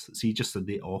place, see just in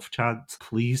the off chance,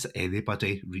 please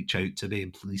anybody reach out to me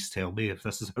and please tell me if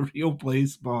this is a real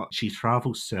place. But she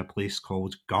travels to a place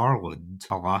called Garland,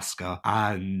 Alaska,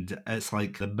 and it's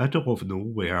like the middle of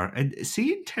nowhere. And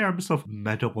see, in terms of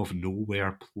middle of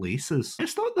nowhere places,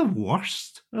 it's not the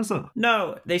worst, is it?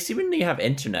 No, they seemingly have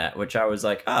internet, which I was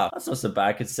like, that's not so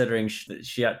bad considering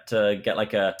she had to get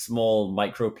like a small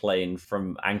microplane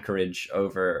from Anchorage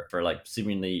over for like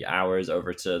seemingly hours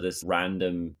over to this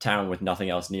random town with with nothing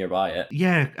else nearby it.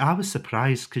 Yeah, I was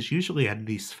surprised because usually in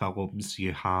these films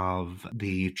you have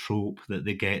the trope that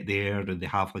they get there and they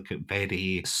have like a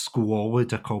very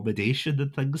squalid accommodation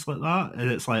and things like that.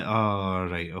 And it's like, oh,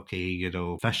 right, okay, you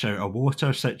know, fish out of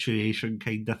water situation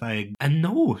kind of thing. And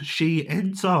no, she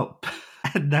ends up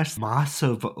in this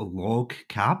massive log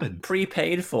cabin.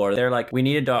 Prepaid for. They're like, we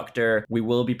need a doctor. We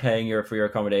will be paying you for your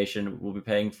accommodation. We'll be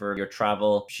paying for your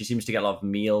travel. She seems to get a lot of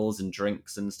meals and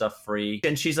drinks and stuff free.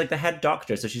 And she's like the head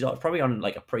doctor, so she's probably on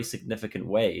like a pretty significant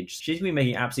wage. She's gonna be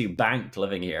making absolute bank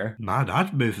living here. Man,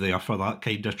 I'd move there for that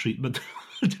kind of treatment.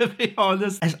 To be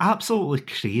honest, it's absolutely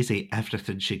crazy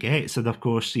everything she gets, and of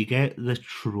course you get the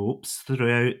tropes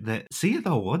throughout that, see, in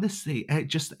all honesty,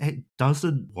 it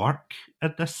doesn't work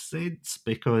in this sense,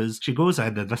 because she goes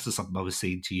in, and this is something I was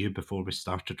saying to you before we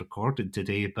started recording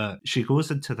today, but she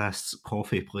goes into this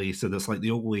coffee place and it's like the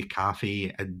only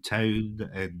cafe in town,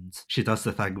 and she does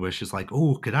the thing where she's like,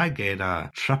 oh, can I get a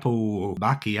triple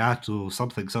macchiato,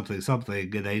 something,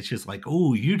 and then she's like,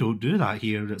 oh, you don't do that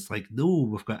here, and it's like, no,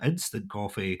 we've got instant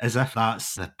coffee, as if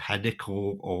that's the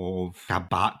pinnacle of a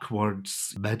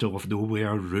backwards, middle of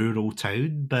nowhere, rural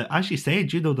town. But as you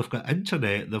said, you know, they've got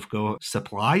internet, they've got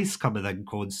supplies coming in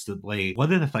constantly.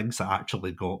 One of the things that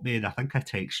actually got me, and I think I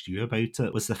texted you about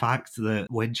it, was the fact that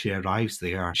when she arrives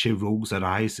there, she rolls her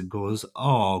eyes and goes,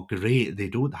 oh, great, they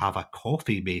don't have a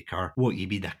coffee maker. What, you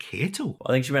mean a kettle?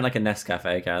 I think she meant like a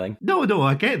Nescafe kind of thing. No,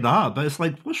 I get that, but it's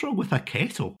like, what's wrong with a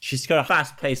kettle? She's got a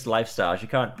fast-paced lifestyle. She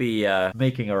can't be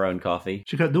making her own coffee.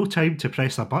 She got no time to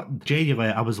press a button.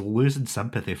 Genuinely, I was losing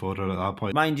sympathy for her at that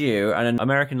point. Mind you, and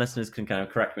American listeners can kind of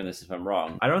correct me on this if I'm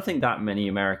wrong, I don't think that many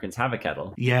Americans have a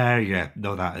kettle. Yeah,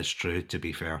 no, that is true, to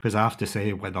be fair. Because I have to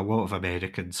say, when a lot of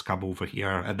Americans come over here,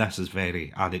 and this is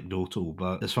very anecdotal,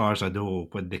 but as far as I know,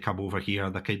 when they come over here,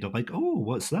 they're kind of like, oh,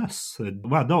 what's this? And,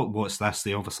 well, not what's this,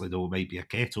 they obviously know it might be a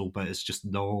kettle, but it's just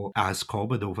not as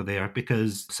common over there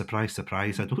because, surprise,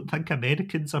 surprise, I don't think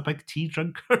Americans are big tea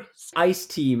drinkers.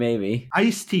 Iced tea, maybe.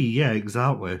 Iced tea, yeah,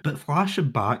 exactly. But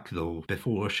flashing back, though,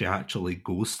 before she actually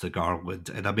goes to Garland,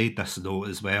 and I made this note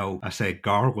as well, I said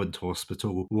Garland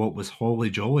Hospital, what was Holly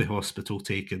Jolly Hospital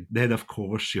taken? Then, of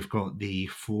course, you've got the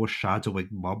foreshadowing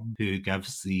mum who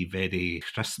gives the very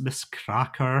Christmas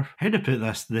cracker, how to put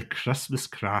this, the Christmas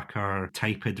cracker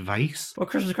type advice. What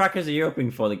Christmas crackers are you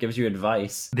hoping for that gives you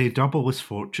advice? They double as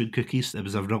fortune cookies. It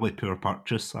was a really poor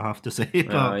purchase, I have to say.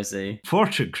 Oh, I see.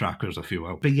 Fortune crackers, if you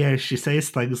will. But yeah, she says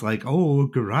things like, oh,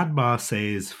 grandma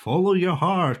says, follow your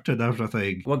heart and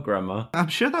everything. What grandma? I'm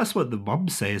sure that's what the mum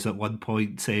says at one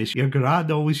point, says, your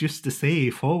gran always used to say,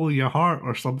 follow your heart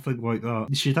or something like that.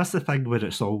 She does the thing where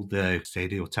it's all the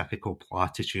stereotypical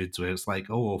platitudes where it's like,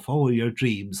 oh, follow your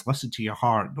dreams, listen to your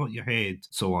heart, not your head,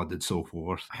 so on and so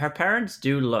forth. Her parents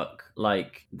do look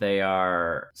like they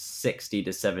are 60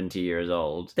 to 70 years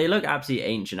old. They look absolutely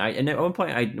ancient. And at one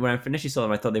point, when I initially saw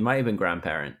them, I thought they might have been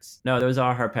grandparents. No, those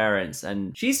are her parents.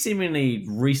 And she's seemingly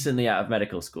recently out of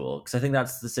medical school, because I think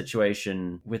that's the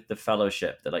situation with the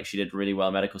fellowship, that like she did really well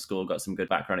in medical school, got some good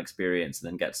background experience, and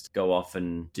then gets to go off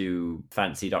and do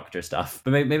fancy doctor stuff.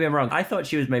 But maybe I'm wrong. I thought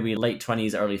she was maybe late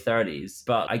 20s, early 30s,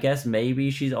 but I guess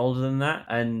maybe she's older than that,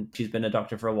 and she's been a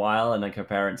doctor for a while, and like her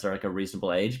parents are like a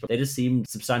reasonable age, but they just seem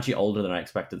substantially older than I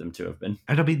expected them to have been.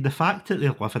 And I mean, the fact that they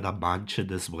live in a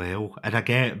mansion as well, and I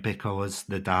get because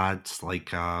the dad's like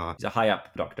he's a high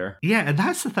up doctor. Yeah, and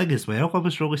that's the thing as well. I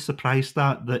was really surprised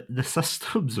that the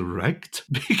system's rigged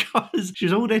because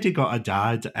she's already got a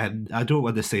dad, and I don't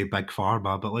want to say Big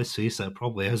Pharma, but let's face it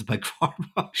probably is Big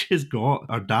Pharma. She's got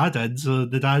her dad in, so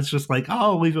the dad's just like,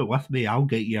 oh, leave it with me, I'll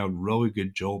get you a really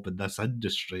good job in this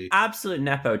industry. Absolute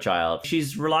nepo child.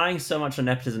 She's relying so much on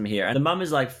nepotism here, and the mum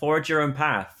is like, forge your own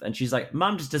path, and she's like,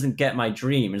 mum just doesn't get my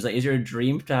dream. It's like, is your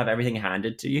dream to have everything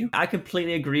handed to you? I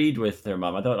completely agreed with her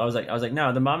mum. I was like,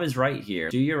 no, the mum is right here.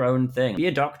 Do your own thing. Be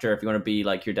a doctor if you want to be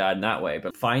like your dad in that way,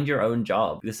 but find your own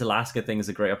job. This Alaska thing is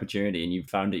a great opportunity, and you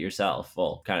found it yourself.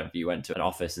 Well, kind of, you went to an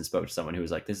office and spoke to someone who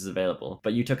was like, this is available,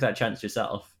 but you took that chance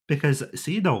yourself. Because,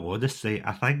 see, in all honesty,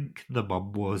 I think the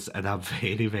mum was in a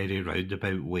very, very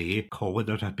roundabout way calling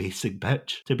her a basic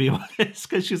bitch, to be honest,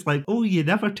 because she's like, oh, you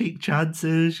never take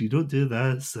chances, you don't do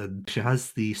this, and she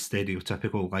has the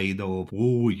stereotypical line of,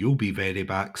 oh, you'll be very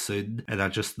back soon, and I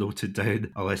just noted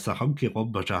down, unless a hunky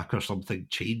lumberjack or something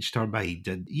changed her mind,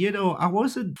 and, you know, I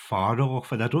wasn't far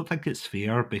off, and I don't think it's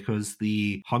fair, because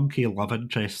the hunky love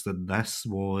interest in this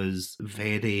was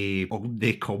very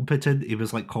omnicompetent. He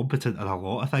was, like, competent in a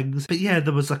lot of things. things. But yeah,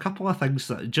 there was a couple of things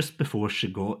that just before she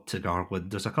got to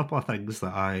Garland, there's a couple of things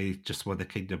that I just want to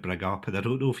kind of bring up, and I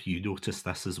don't know if you noticed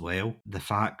this as well. The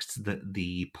fact that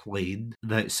the plane,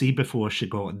 that see before she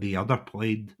got on the other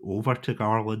plane over to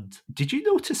Garland, did you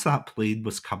notice that plane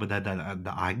was coming in at an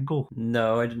angle?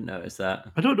 No, I didn't notice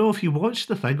that. I don't know if you watched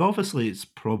the thing. Obviously, it's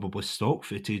probably stock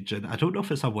footage, and I don't know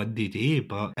if it's a windy day,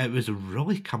 but it was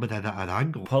really coming in at an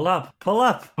angle. Pull up, pull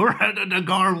up. We're heading to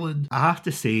Garland. I have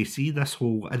to say, see this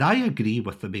whole, and I agree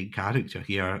with the main character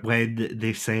here, when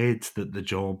they said that the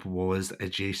job was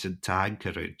adjacent to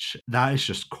anchorage, that is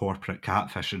just corporate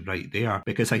catfishing right there,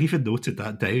 because I even noted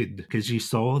that down, because you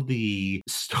saw the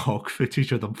stock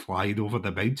footage of them flying over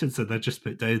the mountains, and I just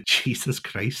put down, Jesus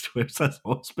Christ, where's this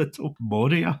hospital?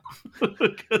 Moria.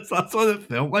 Because that's what it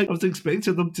felt like. I was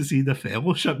expecting them to see the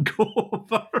fellowship go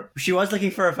over. She was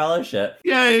looking for a fellowship.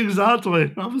 Yeah, exactly.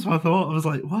 That was my thought. I was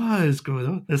like, what is going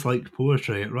on? It's like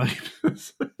poetry, right?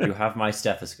 You have my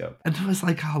stethoscope. And there was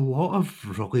like a lot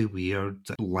of really weird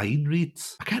line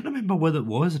reads. I can't remember what it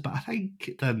was, but I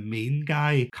think the main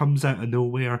guy comes out of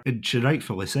nowhere, and she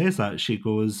rightfully says that. She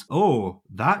goes, oh,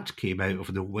 that came out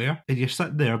of nowhere. And you're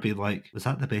sitting there being like, was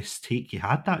that the best take you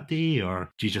had that day?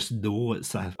 Or do you just know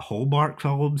it's a Hallmark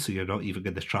film, so you're not even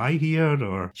going to try here?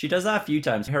 Or she does that a few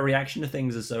times. Her reaction to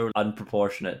things is so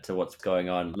unproportionate to what's going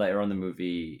on. Later on, the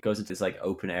movie goes into this like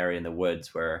open area in the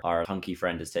woods where our hunky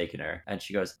friend has taken her, and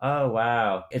she goes, oh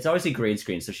wow, it's obviously green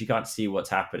screen, so she can't see what's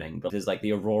happening, but there's like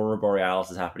the aurora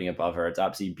borealis is happening above her. It's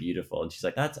absolutely beautiful, and she's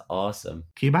like, that's awesome.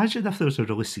 Can you imagine if there was a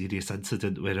really serious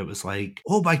incident where it was like,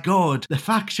 oh my god, the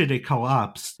factory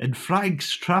collapsed and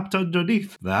Frank's trapped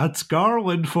underneath? That's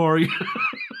Garland for you.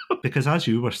 Because as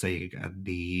you were saying in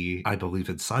the I Believe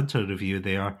in Santa review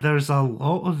there's a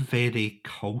lot of very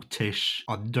cultish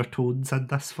undertones in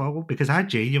this film. Because I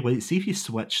genuinely, see if you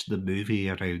switch the movie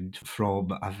around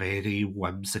from a very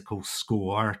whimsical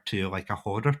score to like a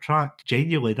horror track,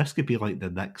 genuinely this could be like the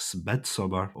next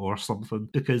Midsummer or something.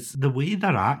 Because the way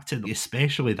they're acting,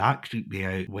 especially that creeped me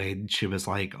out when she was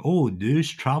like, oh,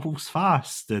 news travels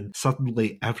fast, and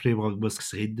suddenly everyone was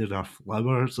sending her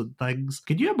flowers and things.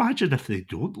 Can you imagine if they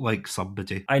don't like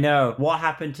somebody? I know. What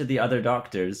happened to the other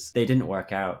doctors? They didn't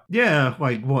work out. Yeah,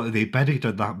 like what, are they buried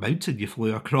in that mountain you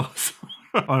flew across?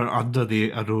 Or under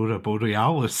the Aurora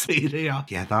Borealis area.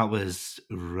 Yeah, that was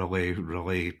really,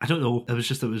 really, I don't know, it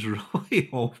was really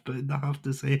off-putting, I have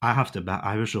to say. I have to admit,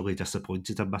 I was really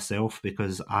disappointed in myself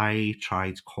because I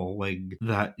tried calling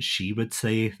that she would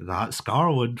say, that's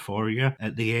Garland for you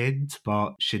at the end,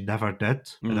 but she never did.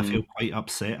 And I feel quite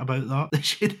upset about that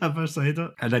she never said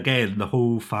it. And again, the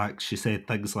whole fact she said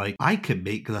things like, I can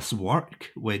make this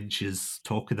work, when she's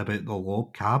talking about the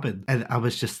log cabin. And I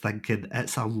was just thinking,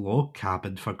 it's a log cabin,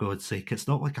 for God's sake, it's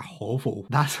not like a hovel.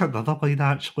 That's another line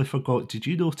I actually forgot. Did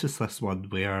you notice this one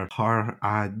where her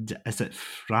and, is it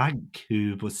Frank,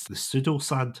 who was the pseudo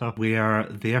Santa, where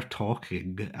they're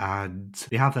talking and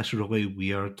they have this really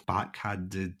weird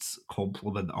backhanded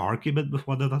compliment argument with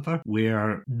one another,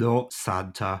 where not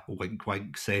Santa, wink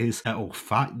wink, says, it'll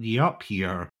fatten you up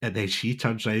here, and then she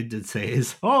turns around and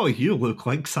says, oh, you look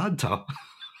like Santa.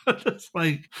 It's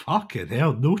like, fucking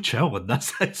hell, no chill in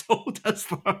this household, is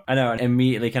there? I know, and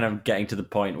immediately kind of getting to the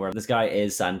point where this guy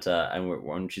is Santa, and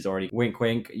when she's already wink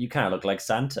wink, you kind of look like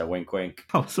Santa, wink wink.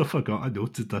 I also forgot I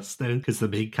noted this down, because the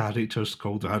main character's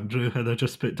called Andrew, and I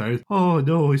just put down, oh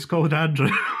no, he's called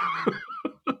Andrew.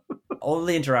 All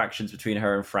the interactions between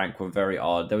her and Frank were very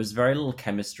odd. There was very little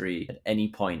chemistry at any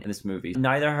point in this movie.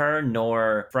 Neither her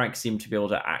nor Frank seemed to be able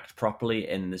to act properly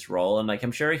in this role. And like,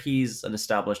 I'm sure he's an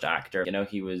established actor. You know,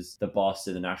 he was the boss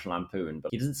in the National Lampoon,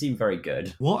 but he doesn't seem very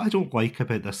good. What I don't like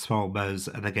about this film is,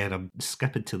 and again, I'm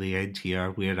skipping to the end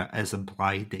here, where it is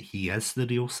implied that he is the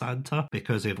real Santa,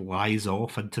 because he lies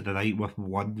off into the night with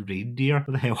one reindeer.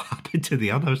 What the hell happened to the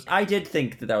others? I did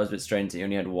think that was a bit strange that he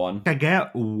only had one. I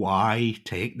get why,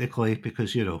 technically,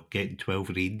 because, you know, getting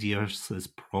 12 reindeers is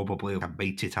probably a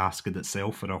mighty task in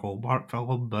itself for a Hallmark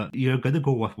film, but you're going to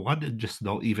go with one and just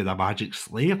not even a magic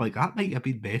sleigh. Like, that might have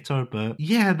been better, but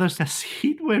yeah, there's a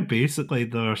scene where basically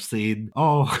they're saying,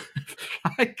 oh,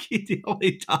 Frankie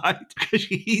nearly died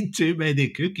because you eat too many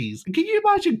cookies. Can you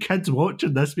imagine kids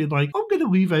watching this being like, I'm going to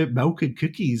leave out milk and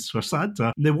cookies for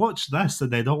Santa? And they watch this, and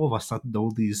then all of a sudden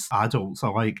all these adults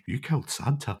are like, you killed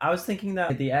Santa. I was thinking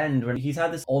that at the end, when he's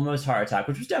had this almost heart attack,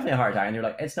 which was definitely a heart attack. And they're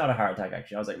like, it's not a heart attack,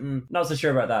 actually. I was like, not so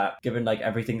sure about that, given like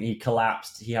everything. He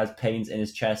collapsed. He has pains in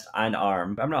his chest and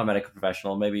arm. I'm not a medical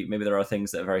professional. Maybe there are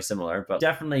things that are very similar, but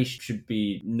definitely should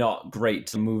be not great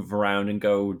to move around and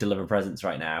go deliver presents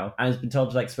right now. And has been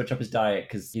told to like switch up his diet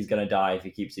because he's going to die if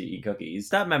he keeps eating cookies.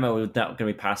 That memo is not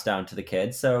going to be passed down to the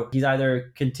kids. So he's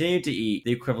either continued to eat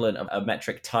the equivalent of a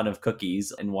metric ton of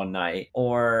cookies in one night,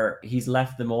 or he's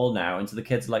left them all now. And so the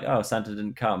kids are like, oh, Santa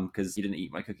didn't come because he didn't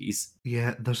eat my cookies.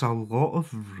 Yeah, there's a lot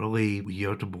of really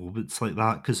weird moments like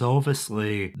that, because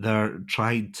obviously they're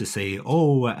trying to say,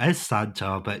 oh, it is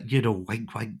Santa, but,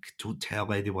 wink, wink, don't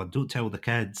tell anyone, don't tell the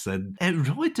kids. And it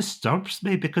really disturbs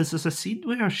me, because there's a scene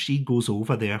where she goes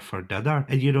over there for dinner,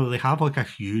 and, they have like a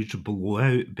huge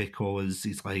blowout because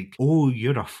he's like, oh,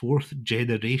 you're a fourth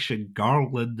generation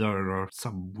Garlander, or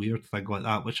some weird thing like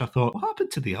that, which I thought, what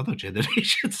happened to the other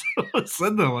generations? I was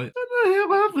in there like, what the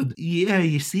hell happened? Yeah,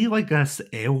 you see like this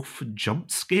elf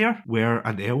jump scare where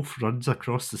an elf runs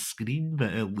across the screen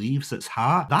but it leaves its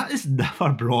hat. That is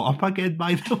never brought up again,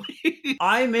 by the way.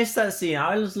 I missed that scene.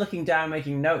 I was looking down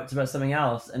making notes about something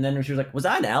else, and then she was like, was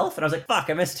that an elf? And I was like, fuck,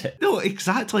 I missed it. No,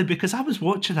 exactly, because I was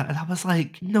watching it and I was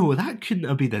like, no, that couldn't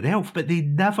have been an elf, but they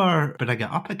never bring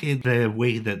it up again. The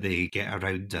way that they get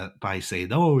around it by saying,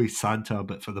 oh, he's Santa,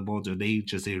 but for the modern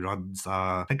age, as he runs,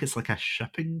 I think it's like a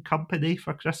shipping company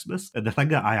for Christmas. And the thing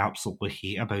that I absolutely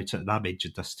hate about it, and I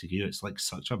mentioned this to you, it's like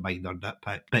such a minor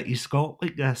nitpick, but he's got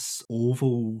like this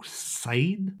oval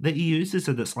sign that he uses,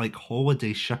 and it's like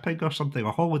holiday shipping or something,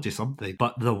 or holiday something,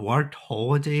 but the word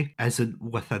holiday isn't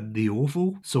within the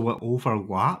oval, so it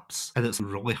overlaps, and it's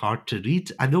really hard to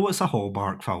read. I know it's a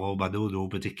Hallmark film, I know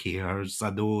nobody cares, I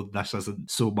know this isn't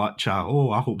so much a,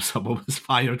 oh, I hope someone was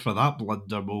fired for that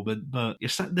blunder moment, but you're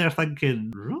sitting there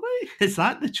thinking, really? Is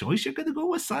that the choice you're going to go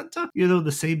with, Santa?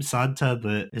 The same Santa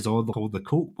that is on all the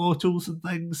Coke bottles and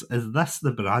things? Is this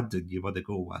the branding you want to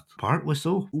go with? Partly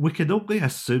so. We can only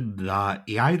assume that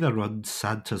he either runs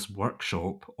Santa's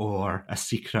workshop or a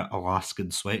secret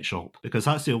Alaskan sweatshop, because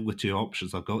that's the only two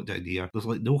options I've got down here. There's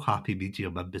like no happy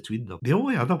medium in between them. The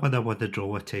only other one I want to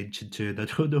draw attention to, and I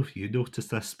don't know if you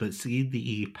noticed this, but seeing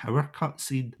the power cut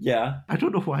scene. Yeah. I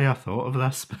don't know why I thought of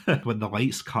this, but when the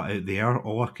lights cut out there,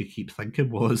 all I could keep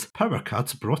thinking was, power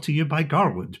cuts brought to you by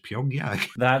Garland, Pyongyang.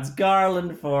 That's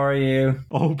Garland for you.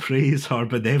 All praise our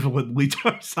benevolent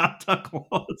leader, Santa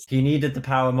Claus. He needed the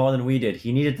power more than we did.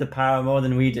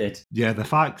 Yeah, the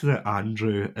fact that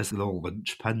Andrew is the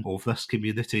linchpin of this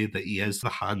community, that he is the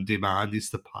handyman, he's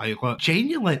the pilot.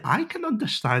 Genuinely, I can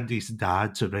understand his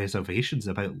dad's reservations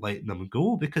about letting him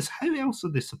go, because how else are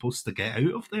they supposed to get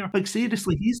out of there? Like,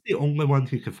 seriously, he's the only one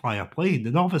who can fly a plane,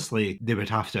 and obviously they would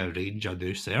have to arrange a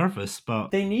new service,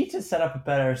 but they need to set up a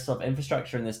better sort of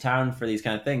infrastructure in this town for these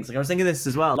kind of things. Like, I was thinking this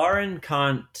as well. Lauren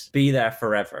can't be there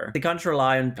forever. They can't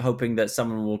rely on hoping that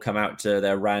someone will come out to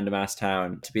their random ass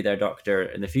town to be their doctor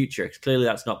in the future, because clearly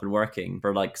that's not been working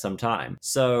for like some time.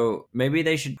 So maybe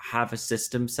they should have a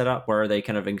system set up where they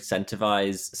kind of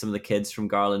incentivize some of the kids from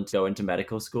Garland to go into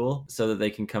medical school so that they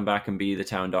can come back and be the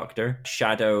town doctor.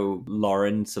 Shadow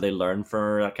Lauren so they learn from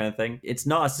her, that kind of thing. It's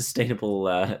not a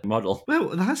sustainable model. Well,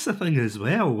 that's the thing as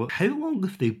well. How long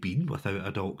have they been without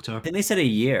a doctor? I think they said a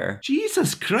year.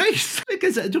 Jesus Christ!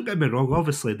 Because, don't get me wrong,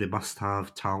 obviously they must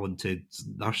have talented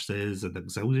nurses and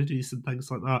auxiliaries and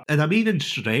things like that. And I'm even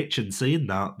stretching saying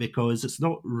that because it's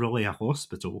not really a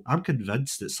hospital. I'm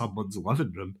convinced it's someone's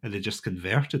living room and they just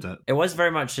converted it. It was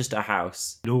very much just a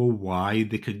house. Know why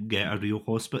they couldn't get a real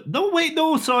hospital?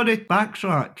 No, sorry,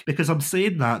 backtrack. Because I'm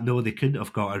saying that, no, they couldn't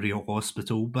have got a real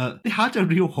hospital, but they had a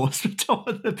real hospital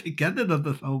at the beginning of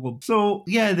the film. So,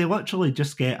 yeah, they literally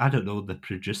just get, I don't know, the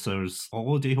producer's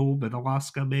holiday home in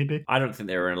Alaska, maybe? I don't think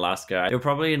they were in Alaska. They were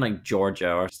probably in like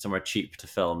Georgia or somewhere cheap to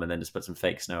film and then just put some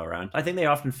fake snow around. I think they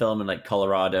often film in like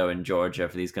Colorado and Georgia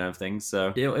for these kind of things.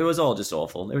 So it was all just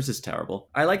awful. It was just terrible.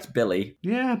 I liked Billy.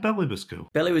 Yeah, Billy was cool.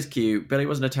 Billy was cute. Billy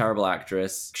wasn't a terrible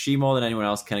actress. She, more than anyone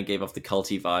else, kind of gave off the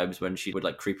culty vibes when she would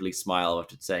like creepily smile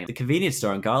after saying, the convenience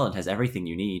store in Garland has everything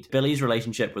you need. Billy's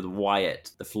relationship with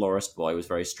Wyatt, the florist boy, was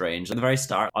very strange. At the very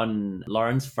start, on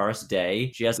Lauren's first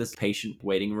day, she has this patient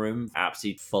waiting room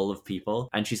absolutely full of people,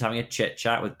 and she's having a chit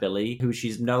chat with Billy, who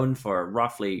she's known for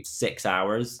roughly 6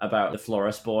 hours, about the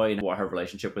florist boy and what her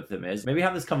relationship with him is. Maybe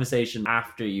have this conversation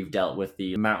after you've dealt with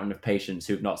the mountain of patients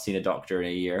who've not seen a doctor in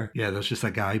a year. Yeah, there's just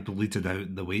a guy bleeding out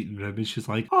in the waiting room, and she's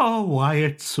like, "Oh, why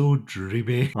it's so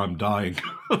dreamy. I'm dying.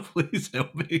 Please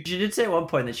help me." She did say at one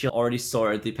point that she already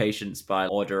sorted the patients by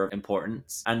order of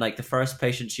importance. And like the first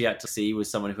patient she had to see was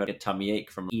someone who had a tummy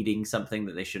ache from eating something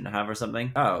that they shouldn't have or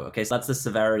something. Oh, okay, so that's the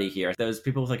severity here. There was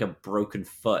people with like a broken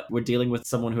foot. We're dealing with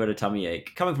someone who had a tummy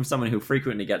ache. Coming from someone who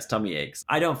frequently gets tummy aches,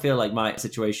 I don't feel like my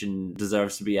situation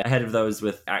deserves to be ahead of those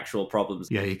with actual problems.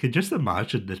 Yeah, you can just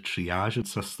imagine the triage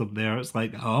system there. It's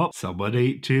like, oh, someone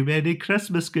ate too many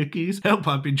Christmas cookies. Help,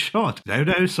 I've been shot.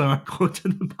 Now, sir, go to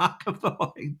the back of the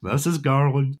line. This is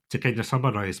Garland. To kind of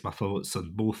summarise my thoughts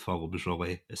on both films,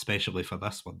 really, especially for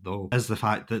this one, though, is the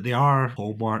fact that they are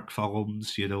Hallmark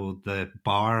films. You know, the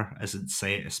bar isn't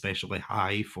set especially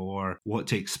high for what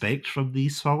to expect from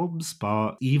these films,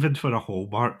 but even for a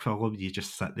Hallmark film, you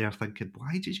just sit there thinking,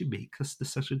 why did you make this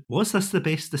decision? Was this the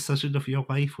best decision of your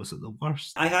life? Was it the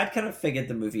worst? I had kind of figured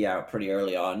the movie out pretty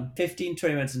early on. 15,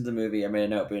 20 minutes into the movie, I made a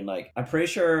note being like, I'm pretty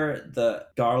sure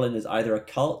that Garland is either a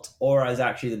cult or is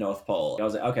actually the North Pole. I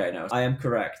was like, okay, no, I am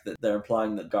correct that they're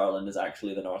implying that Garland is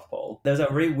actually the North Pole. There's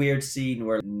a really weird scene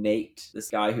where Nate, this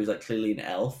guy who's like clearly an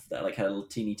elf that like had a little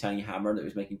teeny tiny hammer that he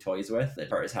was making toys with, that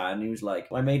hurt his hand, and he was like,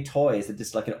 well, I made toys, and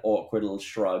just like an awkward little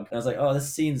shrug. And I was like, oh,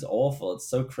 this scene's awful. It's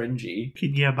so cringy.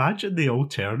 Can you imagine the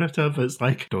alternative? It's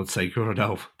like, don't say you're an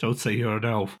elf. Don't say you're an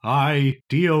elf. I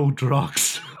deal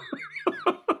drugs.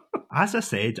 As I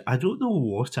said, I don't know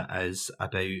what it is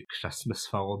about Christmas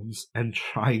films and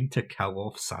trying to kill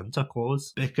off Santa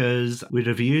Claus, because we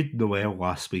reviewed Noel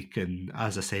last week, and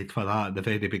as I said for that at the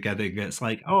very beginning, it's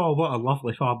like, oh, what a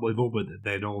lovely family moment, and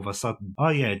then all of a sudden, oh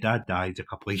yeah, Dad died a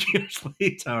couple of years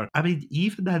later. I mean,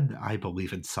 even in I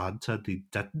Believe in Santa, they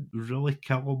didn't really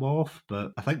kill him off,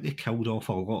 but I think they killed off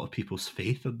a lot of people's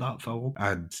faith in that film.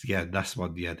 And yeah, this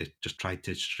one, yeah, they just tried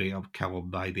to straight up kill him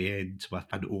by the end with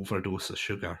an overdose of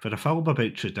sugar. For a film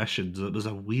about traditions, it was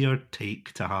a weird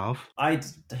take to have. I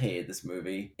hated this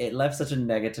movie. It left such a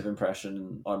negative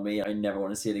impression on me. I never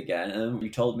want to see it again. And you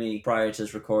told me prior to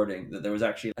this recording that there was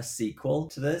actually a sequel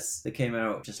to this that came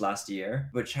out just last year,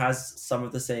 which has some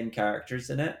of the same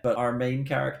characters in it, but our main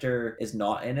character is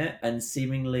not in it, and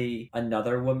seemingly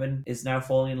another woman is now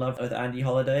falling in love with Andy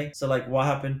Holiday. So like, what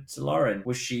happened to Lauren?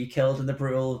 Was she killed in the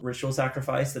brutal ritual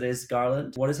sacrifice that is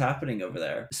Garland? What is happening over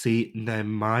there? See, now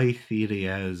my theory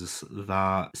is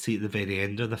that, see, at the very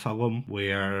end of the film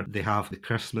where they have the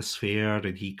Christmas fair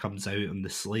and he comes out on the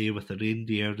sleigh with the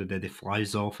reindeer and then he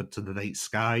flies off into the night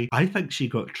sky, I think she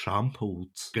got trampled.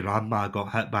 Grandma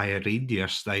got hit by a reindeer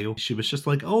style. She was just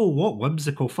like, oh, what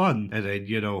whimsical fun. And then,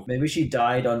 you know, maybe she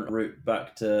died en route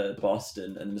back to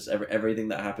Boston, and just everything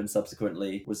that happened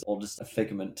subsequently was all just a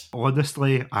figment.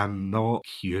 Honestly, I'm not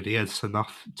curious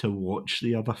enough to watch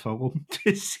the other film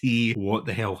to see what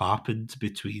the hell happened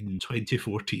between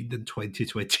 2014 and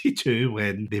 2022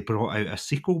 when they brought out a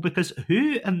sequel, because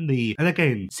who in the... And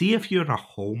again, see if you're a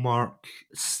Hallmark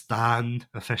stan,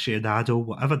 aficionado,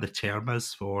 whatever the term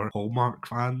is for Hallmark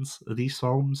fans of these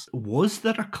films, was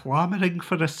there a clamouring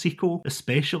for a sequel,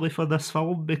 especially for this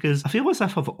film? Because I feel as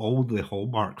if of all the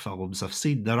Hallmark films I've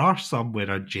seen, there are some where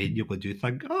I genuinely do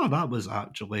think, oh, that was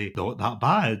actually not that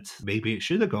bad. Maybe it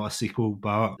should have got a sequel,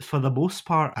 but for the most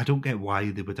part, I don't get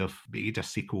why they would have made a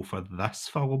sequel for this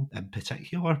film in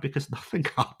particular, because nothing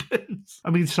happens. I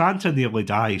mean, Santa nearly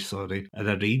dies, sorry, and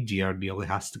a reindeer nearly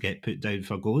has to get put down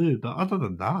for glue, but other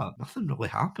than that, nothing really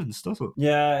happens, does it?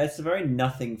 Yeah, it's a very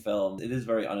nothing film. It is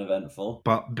very uneventful.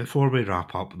 But before we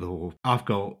wrap up, though, I've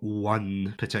got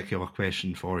one particular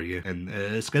question for you, and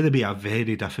it's going to be a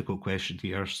very difficult question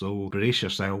here, so brace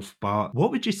yourself. But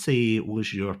what would you say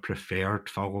was your preferred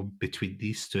film between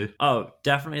these two? Oh,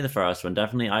 definitely the first one.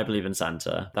 Definitely I Believe in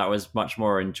Santa. That was much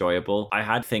more enjoyable. I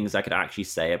had things I could actually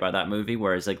say about that movie,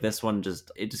 whereas like this one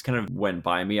it just kind of went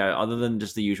by me. Other than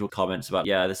just the usual comments about,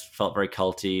 yeah, this felt very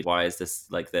culty. Why is this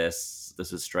like this?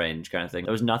 This is strange kind of thing.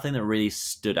 There was nothing that really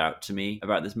stood out to me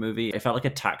about this movie. It felt like a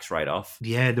tax write-off.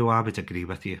 Yeah, no, I would agree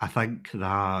with you. I think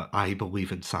that I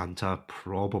Believe in Santa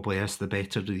probably is the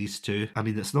better of these two. I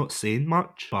mean, it's not saying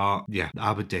much, but yeah,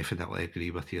 I would definitely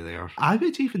agree with you there. I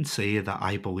would even say that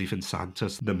I Believe in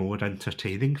Santa's the more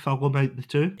entertaining film out the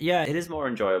two. Yeah, it is more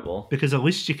enjoyable. Because at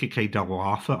least you can kind of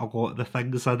laugh at a lot of the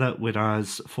things in it,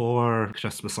 whereas for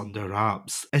Christmas Under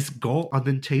Wraps, it's got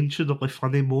unintentionally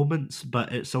funny moments,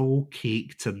 but it's okay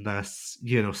caked in this,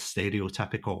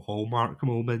 stereotypical Hallmark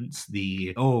moments.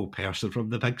 The, person from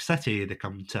the big city, they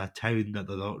come to a town that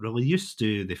they're not really used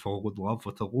to, they fall in love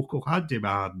with a local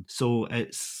handyman. So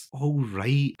it's all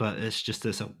right, but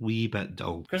it's a wee bit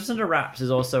dull. Christmas Under Wraps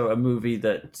is also a movie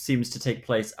that seems to take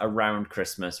place around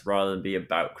Christmas rather than be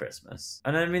about Christmas.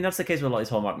 And I mean, that's the case with a lot of these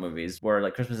Hallmark movies, where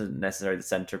like Christmas isn't necessarily the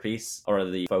centerpiece or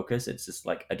the focus, it's just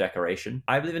like a decoration.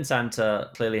 I Believe in Santa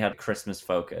clearly had Christmas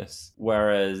focus,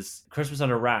 whereas Christmas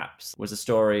Under Wraps was a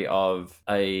story of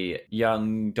a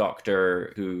young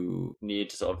doctor who needed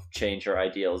to sort of change her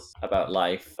ideals about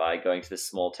life by going to this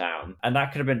small town. And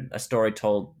that could have been a story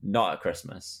told not at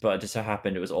Christmas, but it just so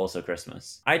happened it was also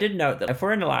Christmas. I did note that if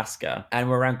we're in Alaska and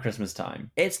we're around Christmas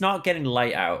time, it's not getting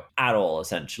light out at all,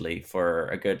 essentially, for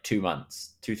a good 2 months.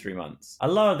 2-3 months. A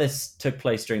lot of this took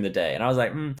place during the day, and I was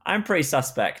like, I'm pretty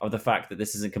suspect of the fact that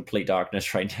this is in complete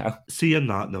darkness right now. Seeing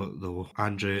that note, though,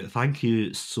 Andrew, thank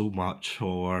you so much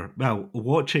for,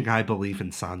 watching I Believe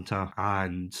in Santa,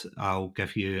 and I'll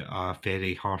give you a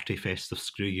very hearty festive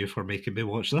screw you for making me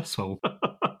watch this film.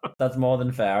 That's more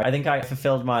than fair. I think I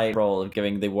fulfilled my role of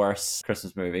giving the worst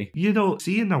Christmas movie.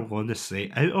 Seeing I want to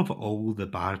say, out of all the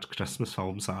bad Christmas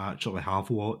films I actually have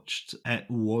watched, it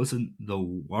wasn't the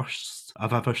worst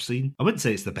I've ever seen. I wouldn't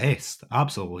say it's the best.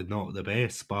 Absolutely not the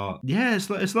best. But yeah,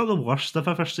 it's not the worst I've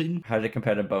ever seen. How did it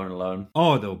compare to Bone Alone?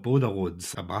 Oh no, Bone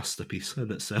Alone's a masterpiece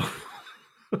in itself.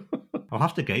 I'll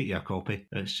have to get you a copy.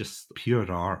 It's just pure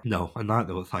art. No, on that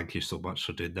note, thank you so much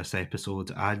for doing this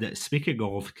episode. And speaking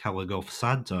of killing off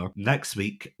Santa, next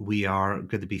week we are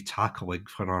going to be tackling,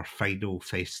 for our final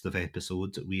festive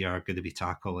episode, we are going to be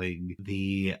tackling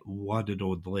the one and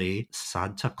only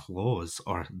Santa Claus,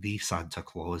 or the Santa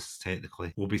Claus,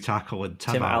 technically. We'll be tackling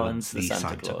Tim Allen's The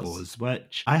Santa Claus,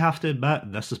 which I have to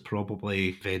admit, this is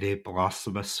probably very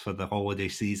blasphemous for the holiday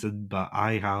season, but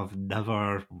I have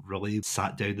never really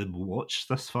sat down and watched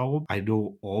this film. I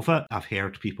know of it. I've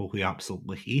heard people who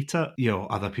absolutely hate it,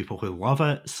 other people who love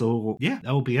it. So yeah,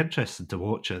 it'll be interesting to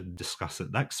watch it and discuss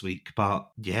it next week. But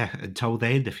yeah, until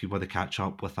then, if you want to catch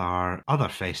up with our other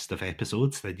festive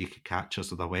episodes, then you can catch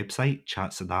us on our website,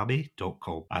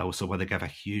 chatsunami.com. I also want to give a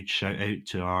huge shout out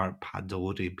to our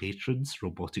Pandalorian patrons,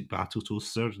 Robotic Battle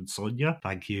Toaster and Sonia.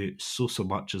 Thank you so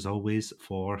much as always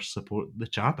for supporting the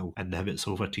channel. And now it's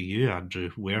over to you, Andrew.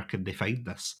 Where can they find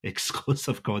this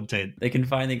exclusive content? They can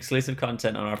find the exclusive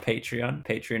content on our Patreon,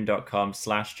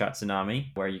 patreon.com/Chatsunami,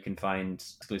 where you can find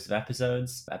exclusive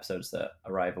episodes that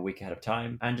arrive a week ahead of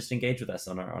time, and just engage with us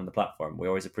on the platform. We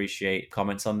always appreciate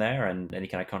comments on there and any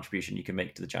kind of contribution you can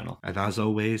make to the channel. And as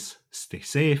always, stay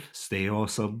safe, stay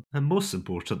awesome, and most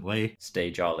importantly,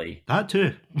 stay jolly. That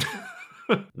too.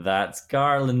 That's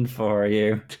Garland for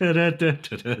you.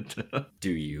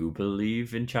 Do you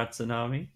believe in Chatsunami?